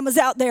spiritual mamas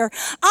out there.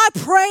 I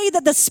pray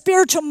that the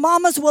spiritual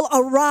mamas will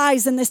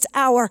arise in this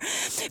hour.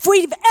 If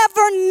we've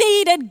ever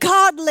needed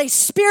godly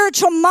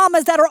spiritual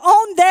mamas that are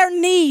on their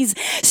knees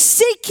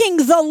seeking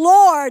the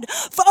Lord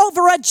for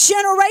over a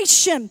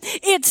generation,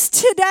 it's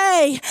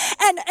today.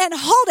 And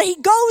Huldah, he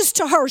goes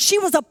to her. She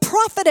was a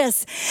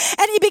prophetess.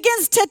 And he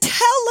begins to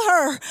tell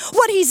her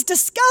what he's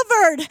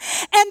discovered.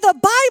 And the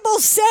Bible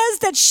says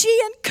that she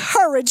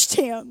encouraged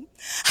him.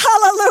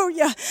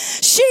 Hallelujah.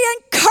 She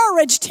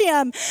encouraged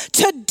him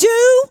to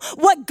do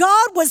what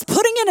God was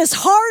putting in his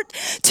heart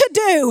to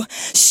do.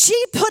 She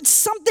put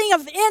something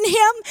in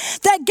him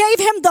that gave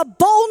him the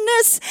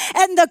boldness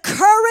and the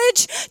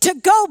courage to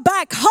go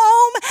back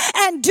home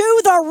and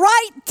do the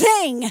right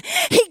thing.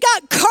 He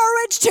got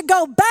courage to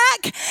go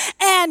back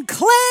and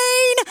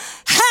clean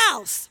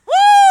house.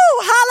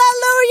 Woo!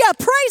 Hallelujah.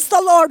 Praise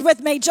the Lord with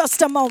me just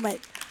a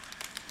moment.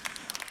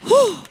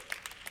 Whew.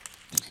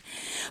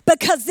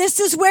 because this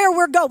is where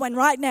we're going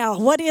right now.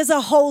 What is a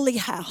holy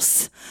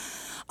house?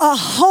 A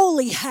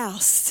holy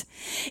house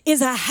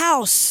is a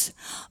house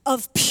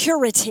of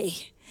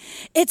purity.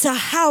 It's a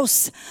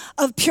house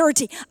of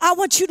purity. I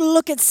want you to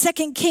look at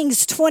 2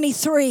 Kings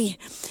 23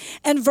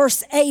 and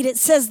verse 8. It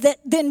says that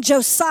then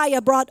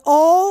Josiah brought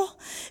all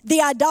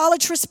the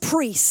idolatrous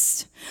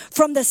priests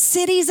from the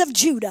cities of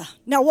Judah.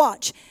 Now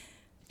watch.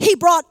 He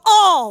brought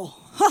all.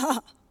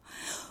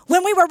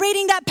 When we were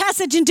reading that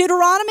passage in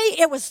Deuteronomy,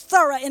 it was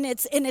thorough in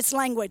its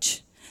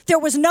language. There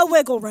was no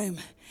wiggle room.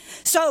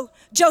 So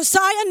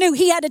Josiah knew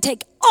he had to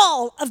take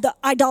all of the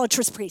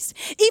idolatrous priests,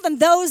 even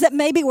those that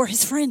maybe were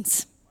his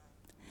friends.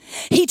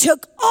 He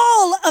took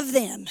all of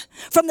them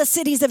from the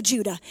cities of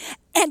Judah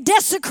and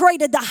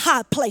desecrated the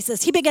high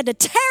places. He began to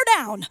tear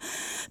down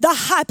the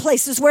high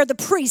places where the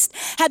priest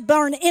had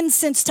burned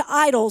incense to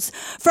idols,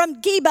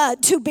 from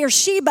Geba to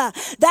Beersheba,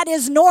 that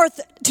is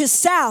north to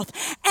south.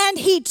 And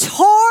he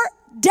tore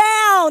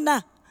down,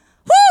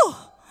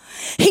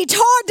 he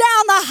tore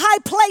down the high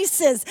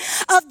places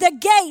of the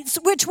gates,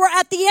 which were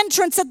at the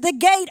entrance of the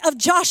gate of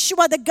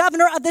Joshua, the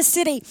governor of the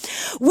city,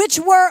 which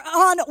were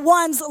on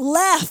one's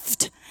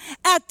left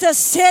at the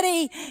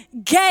city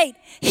gate.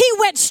 He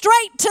went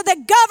straight to the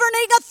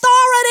governing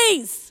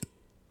authorities.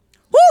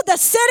 The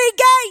city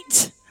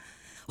gate.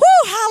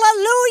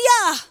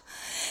 Hallelujah.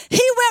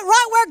 He went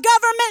right where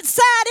government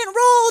sat and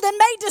ruled and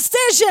made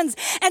decisions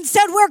and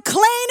said, we're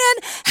cleaning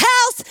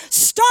house,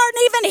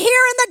 starting even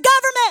here in the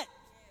government.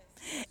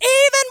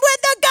 Even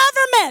with the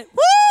government.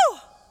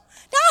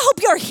 Now I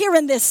hope you're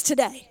hearing this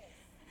today.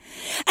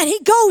 And he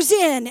goes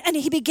in and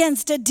he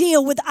begins to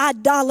deal with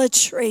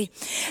idolatry.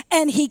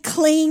 And he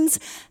cleans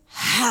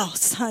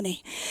house,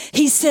 honey.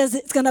 He says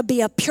it's going to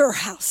be a pure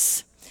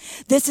house.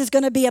 This is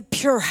going to be a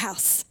pure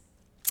house.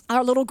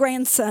 Our little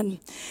grandson,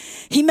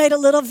 he made a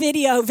little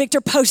video.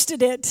 Victor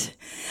posted it.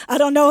 I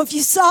don't know if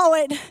you saw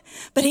it,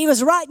 but he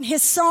was writing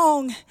his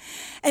song.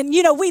 And,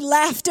 we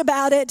laughed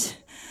about it.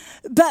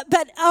 But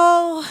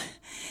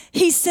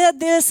he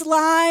said this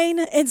line,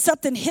 and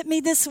something hit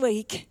me this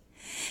week.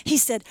 He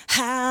said,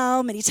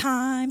 how many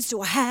times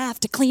do I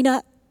have to clean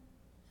up?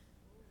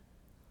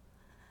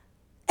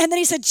 And then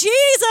he said,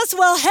 Jesus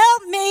will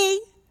help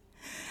me.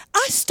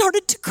 I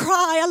started to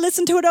cry. I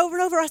listened to it over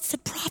and over. I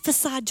said,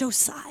 prophesy,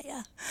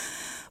 Josiah.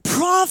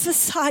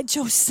 Prophesy,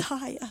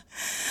 Josiah.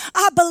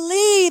 I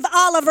believe,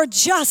 Oliver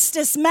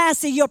Justice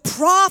Massey, you're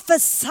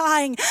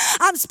prophesying.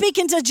 I'm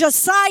speaking to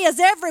Josiahs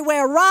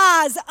everywhere.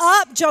 Rise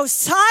up,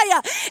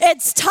 Josiah.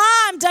 It's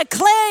time to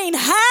clean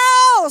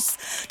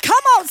house.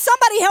 Come on,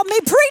 somebody help me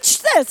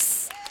preach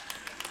this.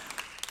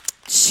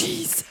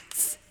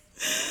 Jesus.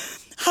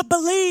 I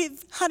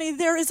believe, honey,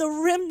 there is a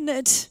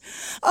remnant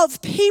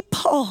of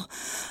people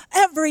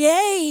every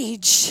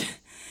age.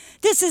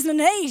 This isn't an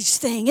age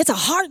thing. It's a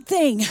heart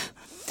thing.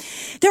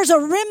 There's a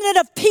remnant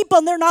of people,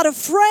 and they're not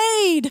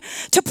afraid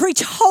to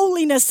preach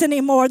holiness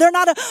anymore. They're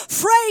not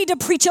afraid to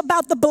preach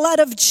about the blood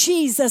of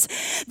Jesus.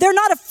 They're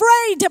not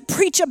afraid to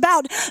preach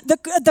about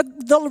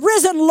the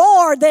risen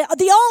Lord, the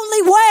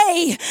only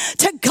way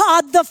to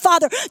God the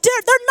Father.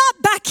 They're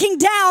not backing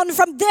down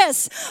from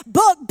this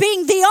book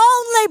being the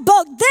only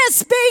book,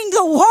 this being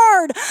the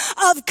Word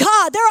of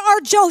God. There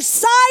are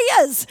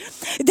Josiahs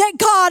that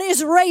God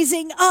is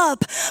raising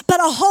up,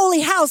 but a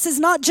holy house is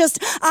not just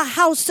a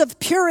house of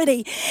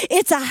purity.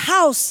 It's a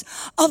house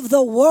of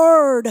the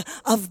Word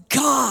of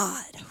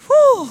God.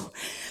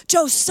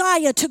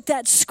 Josiah took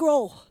that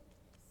scroll.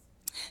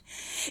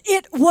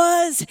 It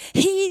was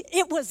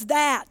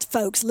that,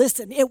 folks.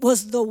 Listen, it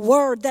was the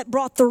Word that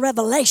brought the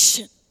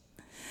revelation.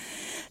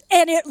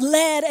 And it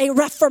led a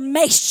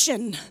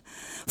reformation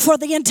for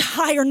the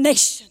entire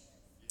nation.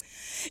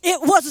 It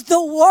was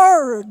the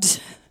Word,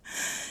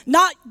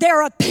 not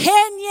their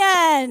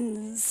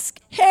opinions.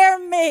 Hear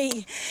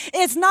me.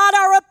 It's not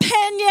our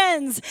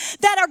opinions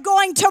that are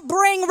going to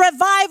bring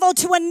revival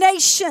to a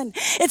nation.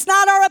 It's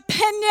not our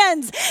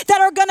opinions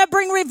that are going to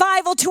bring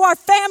revival to our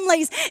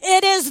families.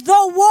 It is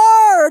the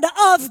Word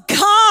of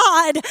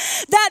God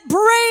that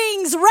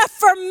brings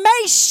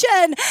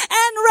reformation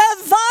and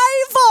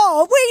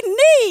revival. We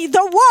need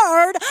the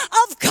Word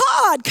of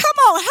God. Come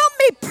on, help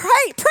me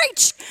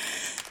preach.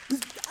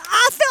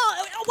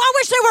 I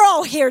wish they were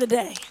all here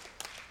today.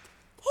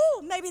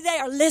 Maybe they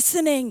are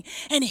listening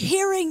and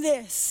hearing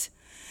this,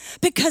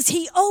 because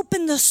he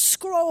opened the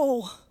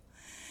scroll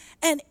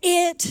and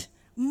it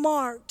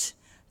marked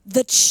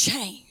the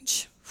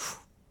change.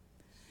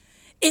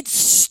 It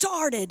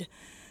started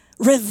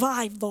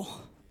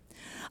revival.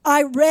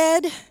 I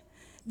read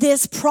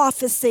this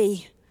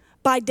prophecy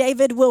by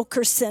David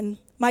Wilkerson.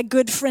 My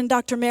good friend,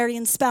 Dr.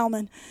 Marion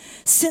Spellman,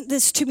 sent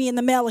this to me in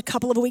the mail a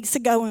couple of weeks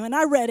ago, and when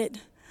I read it,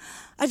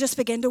 I just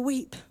began to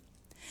weep.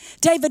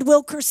 David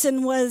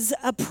Wilkerson was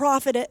a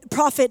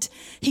prophet.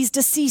 He's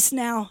deceased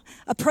now.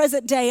 A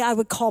present day I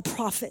would call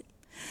prophet.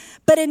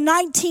 But in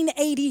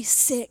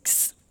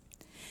 1986,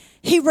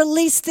 he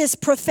released this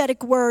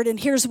prophetic word, and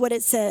here's what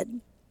it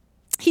said.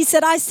 He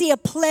said, I see a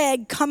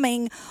plague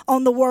coming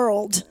on the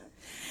world,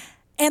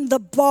 and the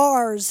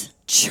bars,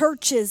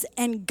 churches,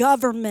 and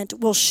government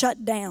will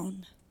shut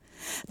down.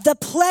 The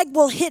plague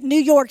will hit New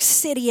York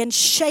City and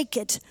shake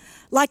it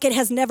like it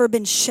has never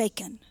been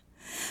shaken.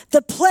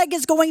 The plague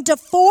is going to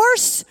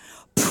force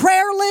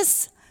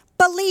prayerless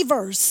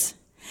believers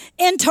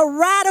into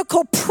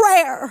radical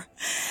prayer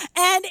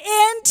and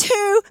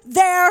into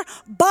their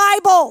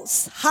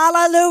Bibles.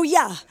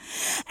 Hallelujah.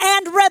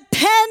 And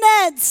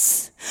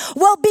repentance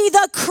will be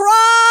the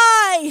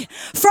cry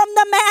from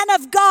the man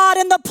of God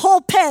in the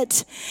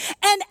pulpit.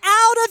 And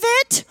out of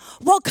it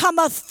will come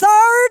a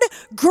third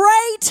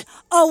great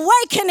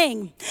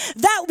awakening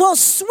that will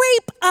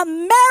sweep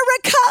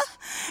America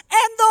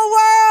and the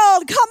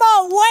world. Come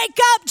on, wake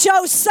up,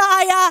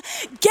 Josiah.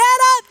 Get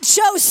up,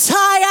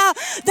 Josiah.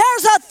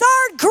 There's a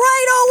third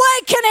great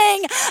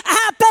awakening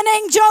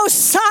happening,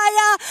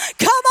 Josiah.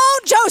 Come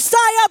on,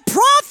 Josiah.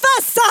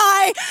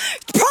 Prophesy.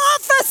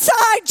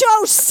 Prophesy,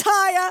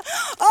 Josiah.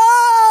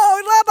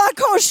 Oh,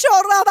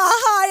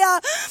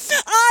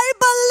 I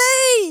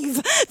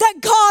believe that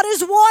God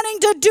is wanting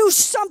to do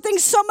something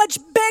so much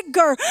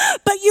bigger.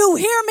 But you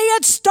hear me?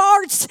 It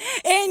starts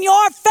in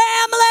your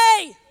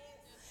family.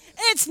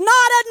 It's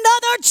not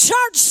another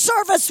church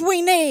service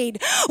we need.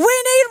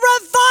 We need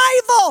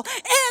revival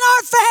in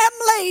our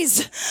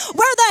families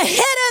where the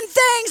hidden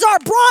things are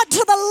brought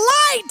to the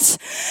light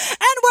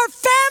and where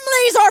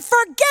families are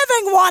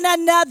forgiving one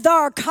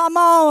another. Come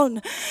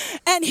on.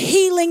 And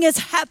healing is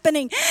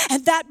happening.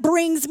 And that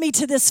brings me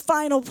to this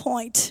final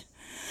point,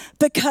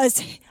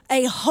 because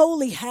a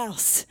holy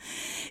house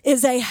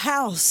is a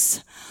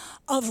house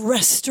of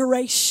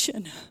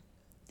restoration.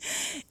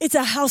 It's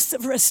a house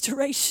of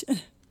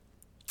restoration.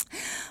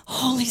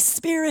 Holy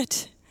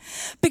Spirit,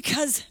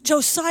 because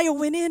Josiah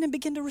went in and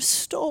began to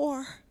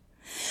restore.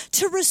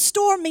 To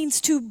restore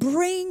means to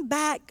bring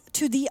back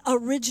to the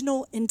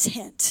original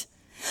intent,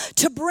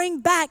 to bring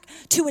back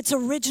to its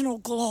original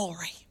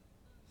glory.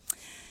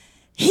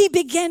 He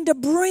began to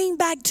bring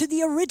back to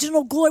the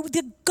original glory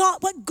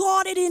what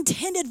God had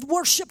intended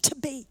worship to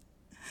be.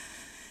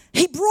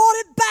 He brought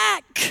it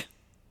back.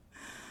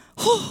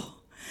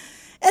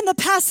 And the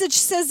passage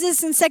says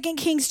this in 2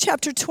 Kings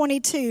chapter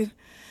 22.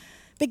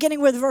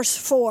 Beginning with verse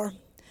 4,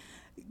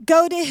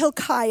 go to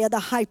Hilkiah the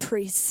high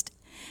priest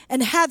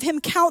and have him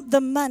count the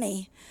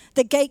money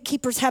the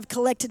gatekeepers have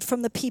collected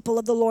from the people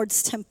of the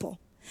Lord's temple.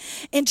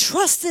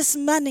 Entrust this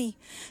money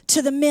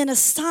to the men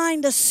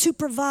assigned to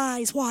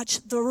supervise, watch,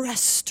 the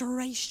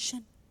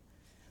restoration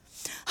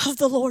of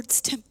the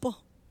Lord's temple.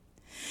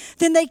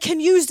 Then they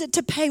can use it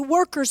to pay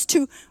workers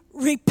to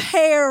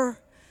repair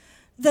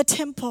the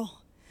temple.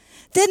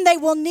 Then they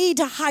will need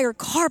to hire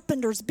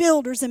carpenters,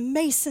 builders, and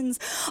masons.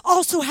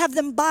 Also have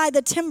them buy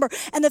the timber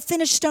and the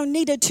finished stone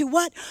needed to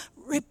what?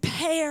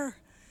 Repair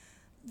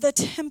the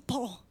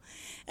temple.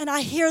 And I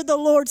hear the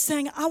Lord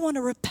saying, I want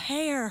to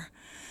repair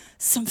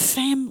some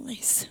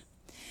families.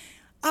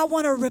 I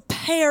want to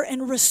repair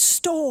and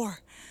restore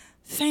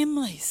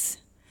families.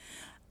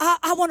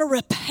 I want to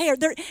repair.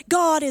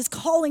 God is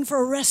calling for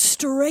a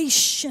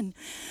restoration,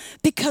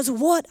 because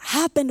what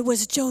happened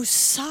was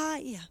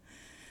Josiah,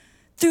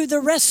 through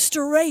the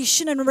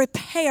restoration and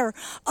repair,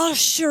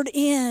 ushered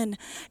in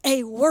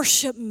a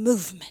worship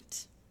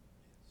movement.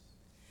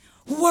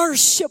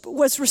 Worship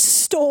was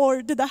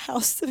restored to the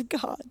house of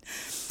God.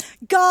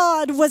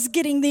 God was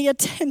getting the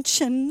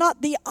attention,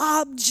 not the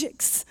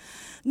objects,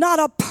 not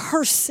a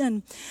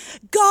person.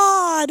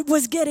 God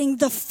was getting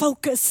the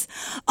focus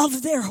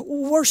of their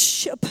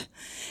worship.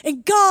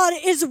 And God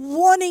is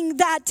wanting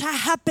that to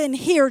happen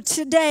here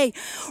today,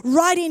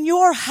 right in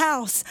your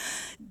house.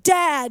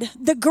 Dad,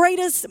 the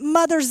greatest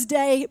Mother's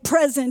Day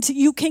present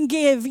you can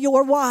give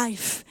your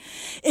wife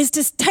is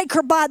to take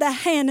her by the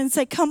hand and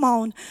say, come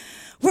on,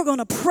 we're going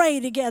to pray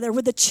together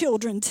with the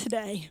children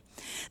today.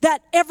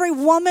 That every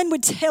woman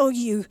would tell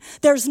you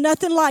there's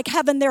nothing like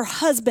having their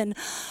husband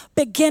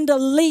begin to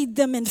lead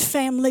them in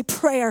family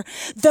prayer.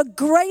 The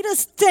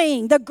greatest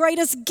thing, the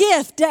greatest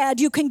gift, Dad,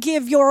 you can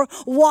give your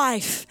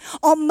wife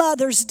on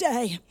Mother's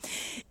Day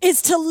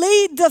is to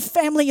lead the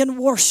family in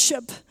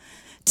worship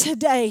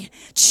today.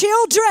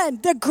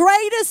 Children, the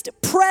greatest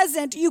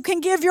present you can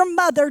give your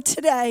mother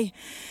today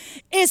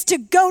is to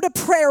go to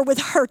prayer with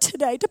her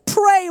today, to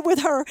pray with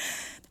her.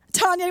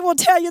 Tanya will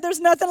tell you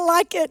there's nothing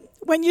like it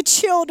when your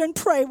children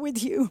pray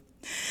with you.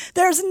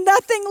 There's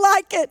nothing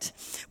like it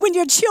when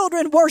your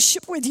children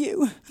worship with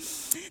you.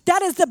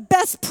 That is the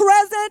best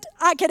present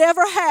I could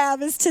ever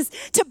have, is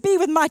to be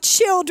with my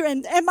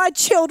children and my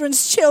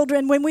children's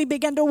children when we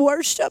begin to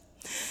worship.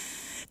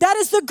 That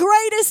is the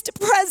greatest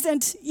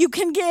present you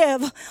can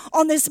give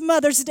on this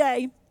Mother's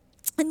Day.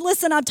 And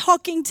listen, I'm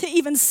talking to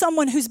even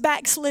someone who's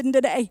backslidden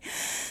today.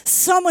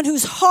 Someone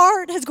whose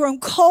heart has grown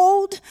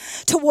cold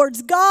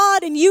towards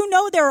God. And you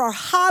know there are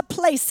high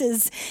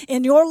places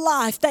in your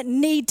life that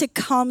need to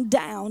come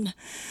down.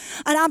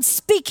 And I'm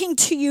speaking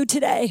to you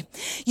today.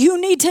 You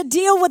need to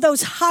deal with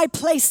those high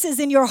places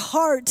in your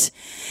heart,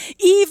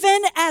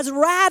 even as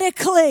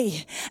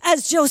radically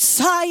as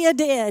Josiah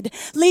did,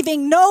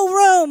 leaving no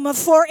room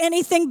for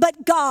anything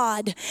but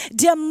God.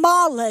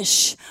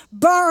 Demolish,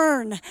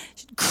 burn,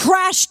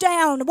 crash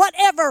down,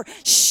 whatever.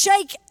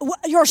 Shake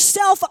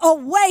yourself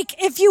awake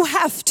if you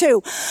have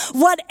to.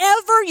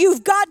 Whatever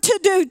you've got to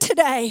do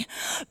today,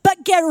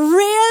 but get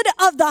rid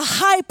of the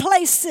high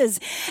places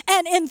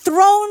and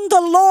enthrone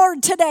the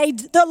Lord today,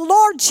 the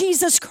Lord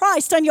Jesus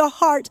Christ on your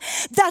heart.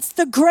 That's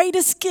the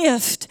greatest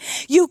gift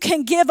you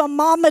can give a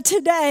mama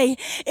today,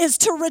 is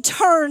to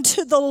return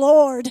to the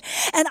Lord.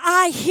 And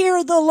I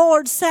hear the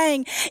Lord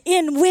saying,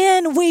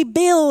 when we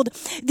build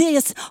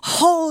this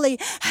holy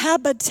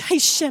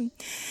habitation,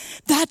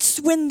 that's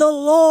when the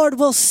Lord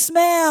will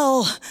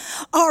smell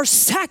our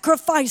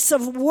sacrifice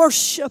of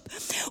worship.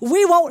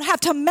 We won't have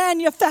to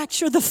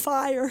manufacture the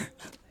fire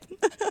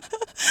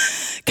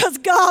because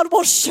God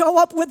will show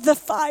up with the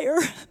fire.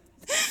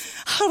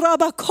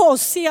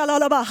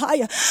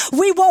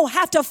 We won't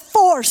have to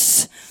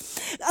force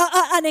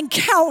an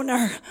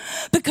encounter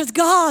because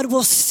God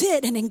will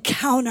sit and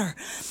encounter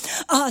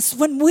us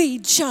when we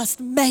just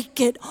make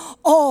it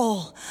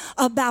all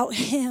about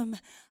Him.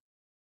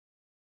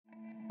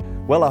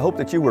 Well, I hope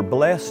that you were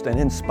blessed and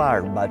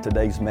inspired by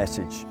today's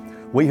message.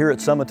 We here at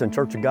Summerton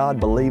Church of God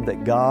believe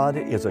that God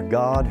is a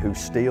God who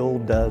still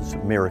does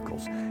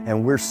miracles,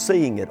 and we're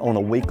seeing it on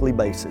a weekly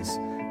basis.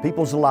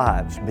 People's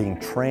lives being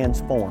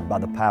transformed by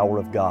the power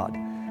of God,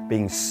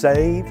 being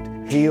saved,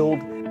 healed,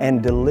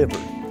 and delivered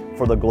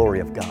for the glory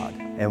of God.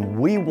 And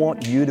we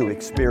want you to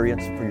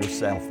experience for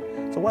yourself.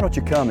 So why don't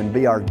you come and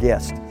be our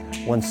guest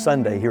one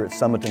Sunday here at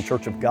Summerton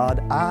Church of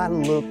God? I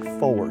look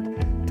forward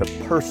to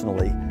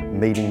personally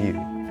meeting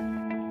you.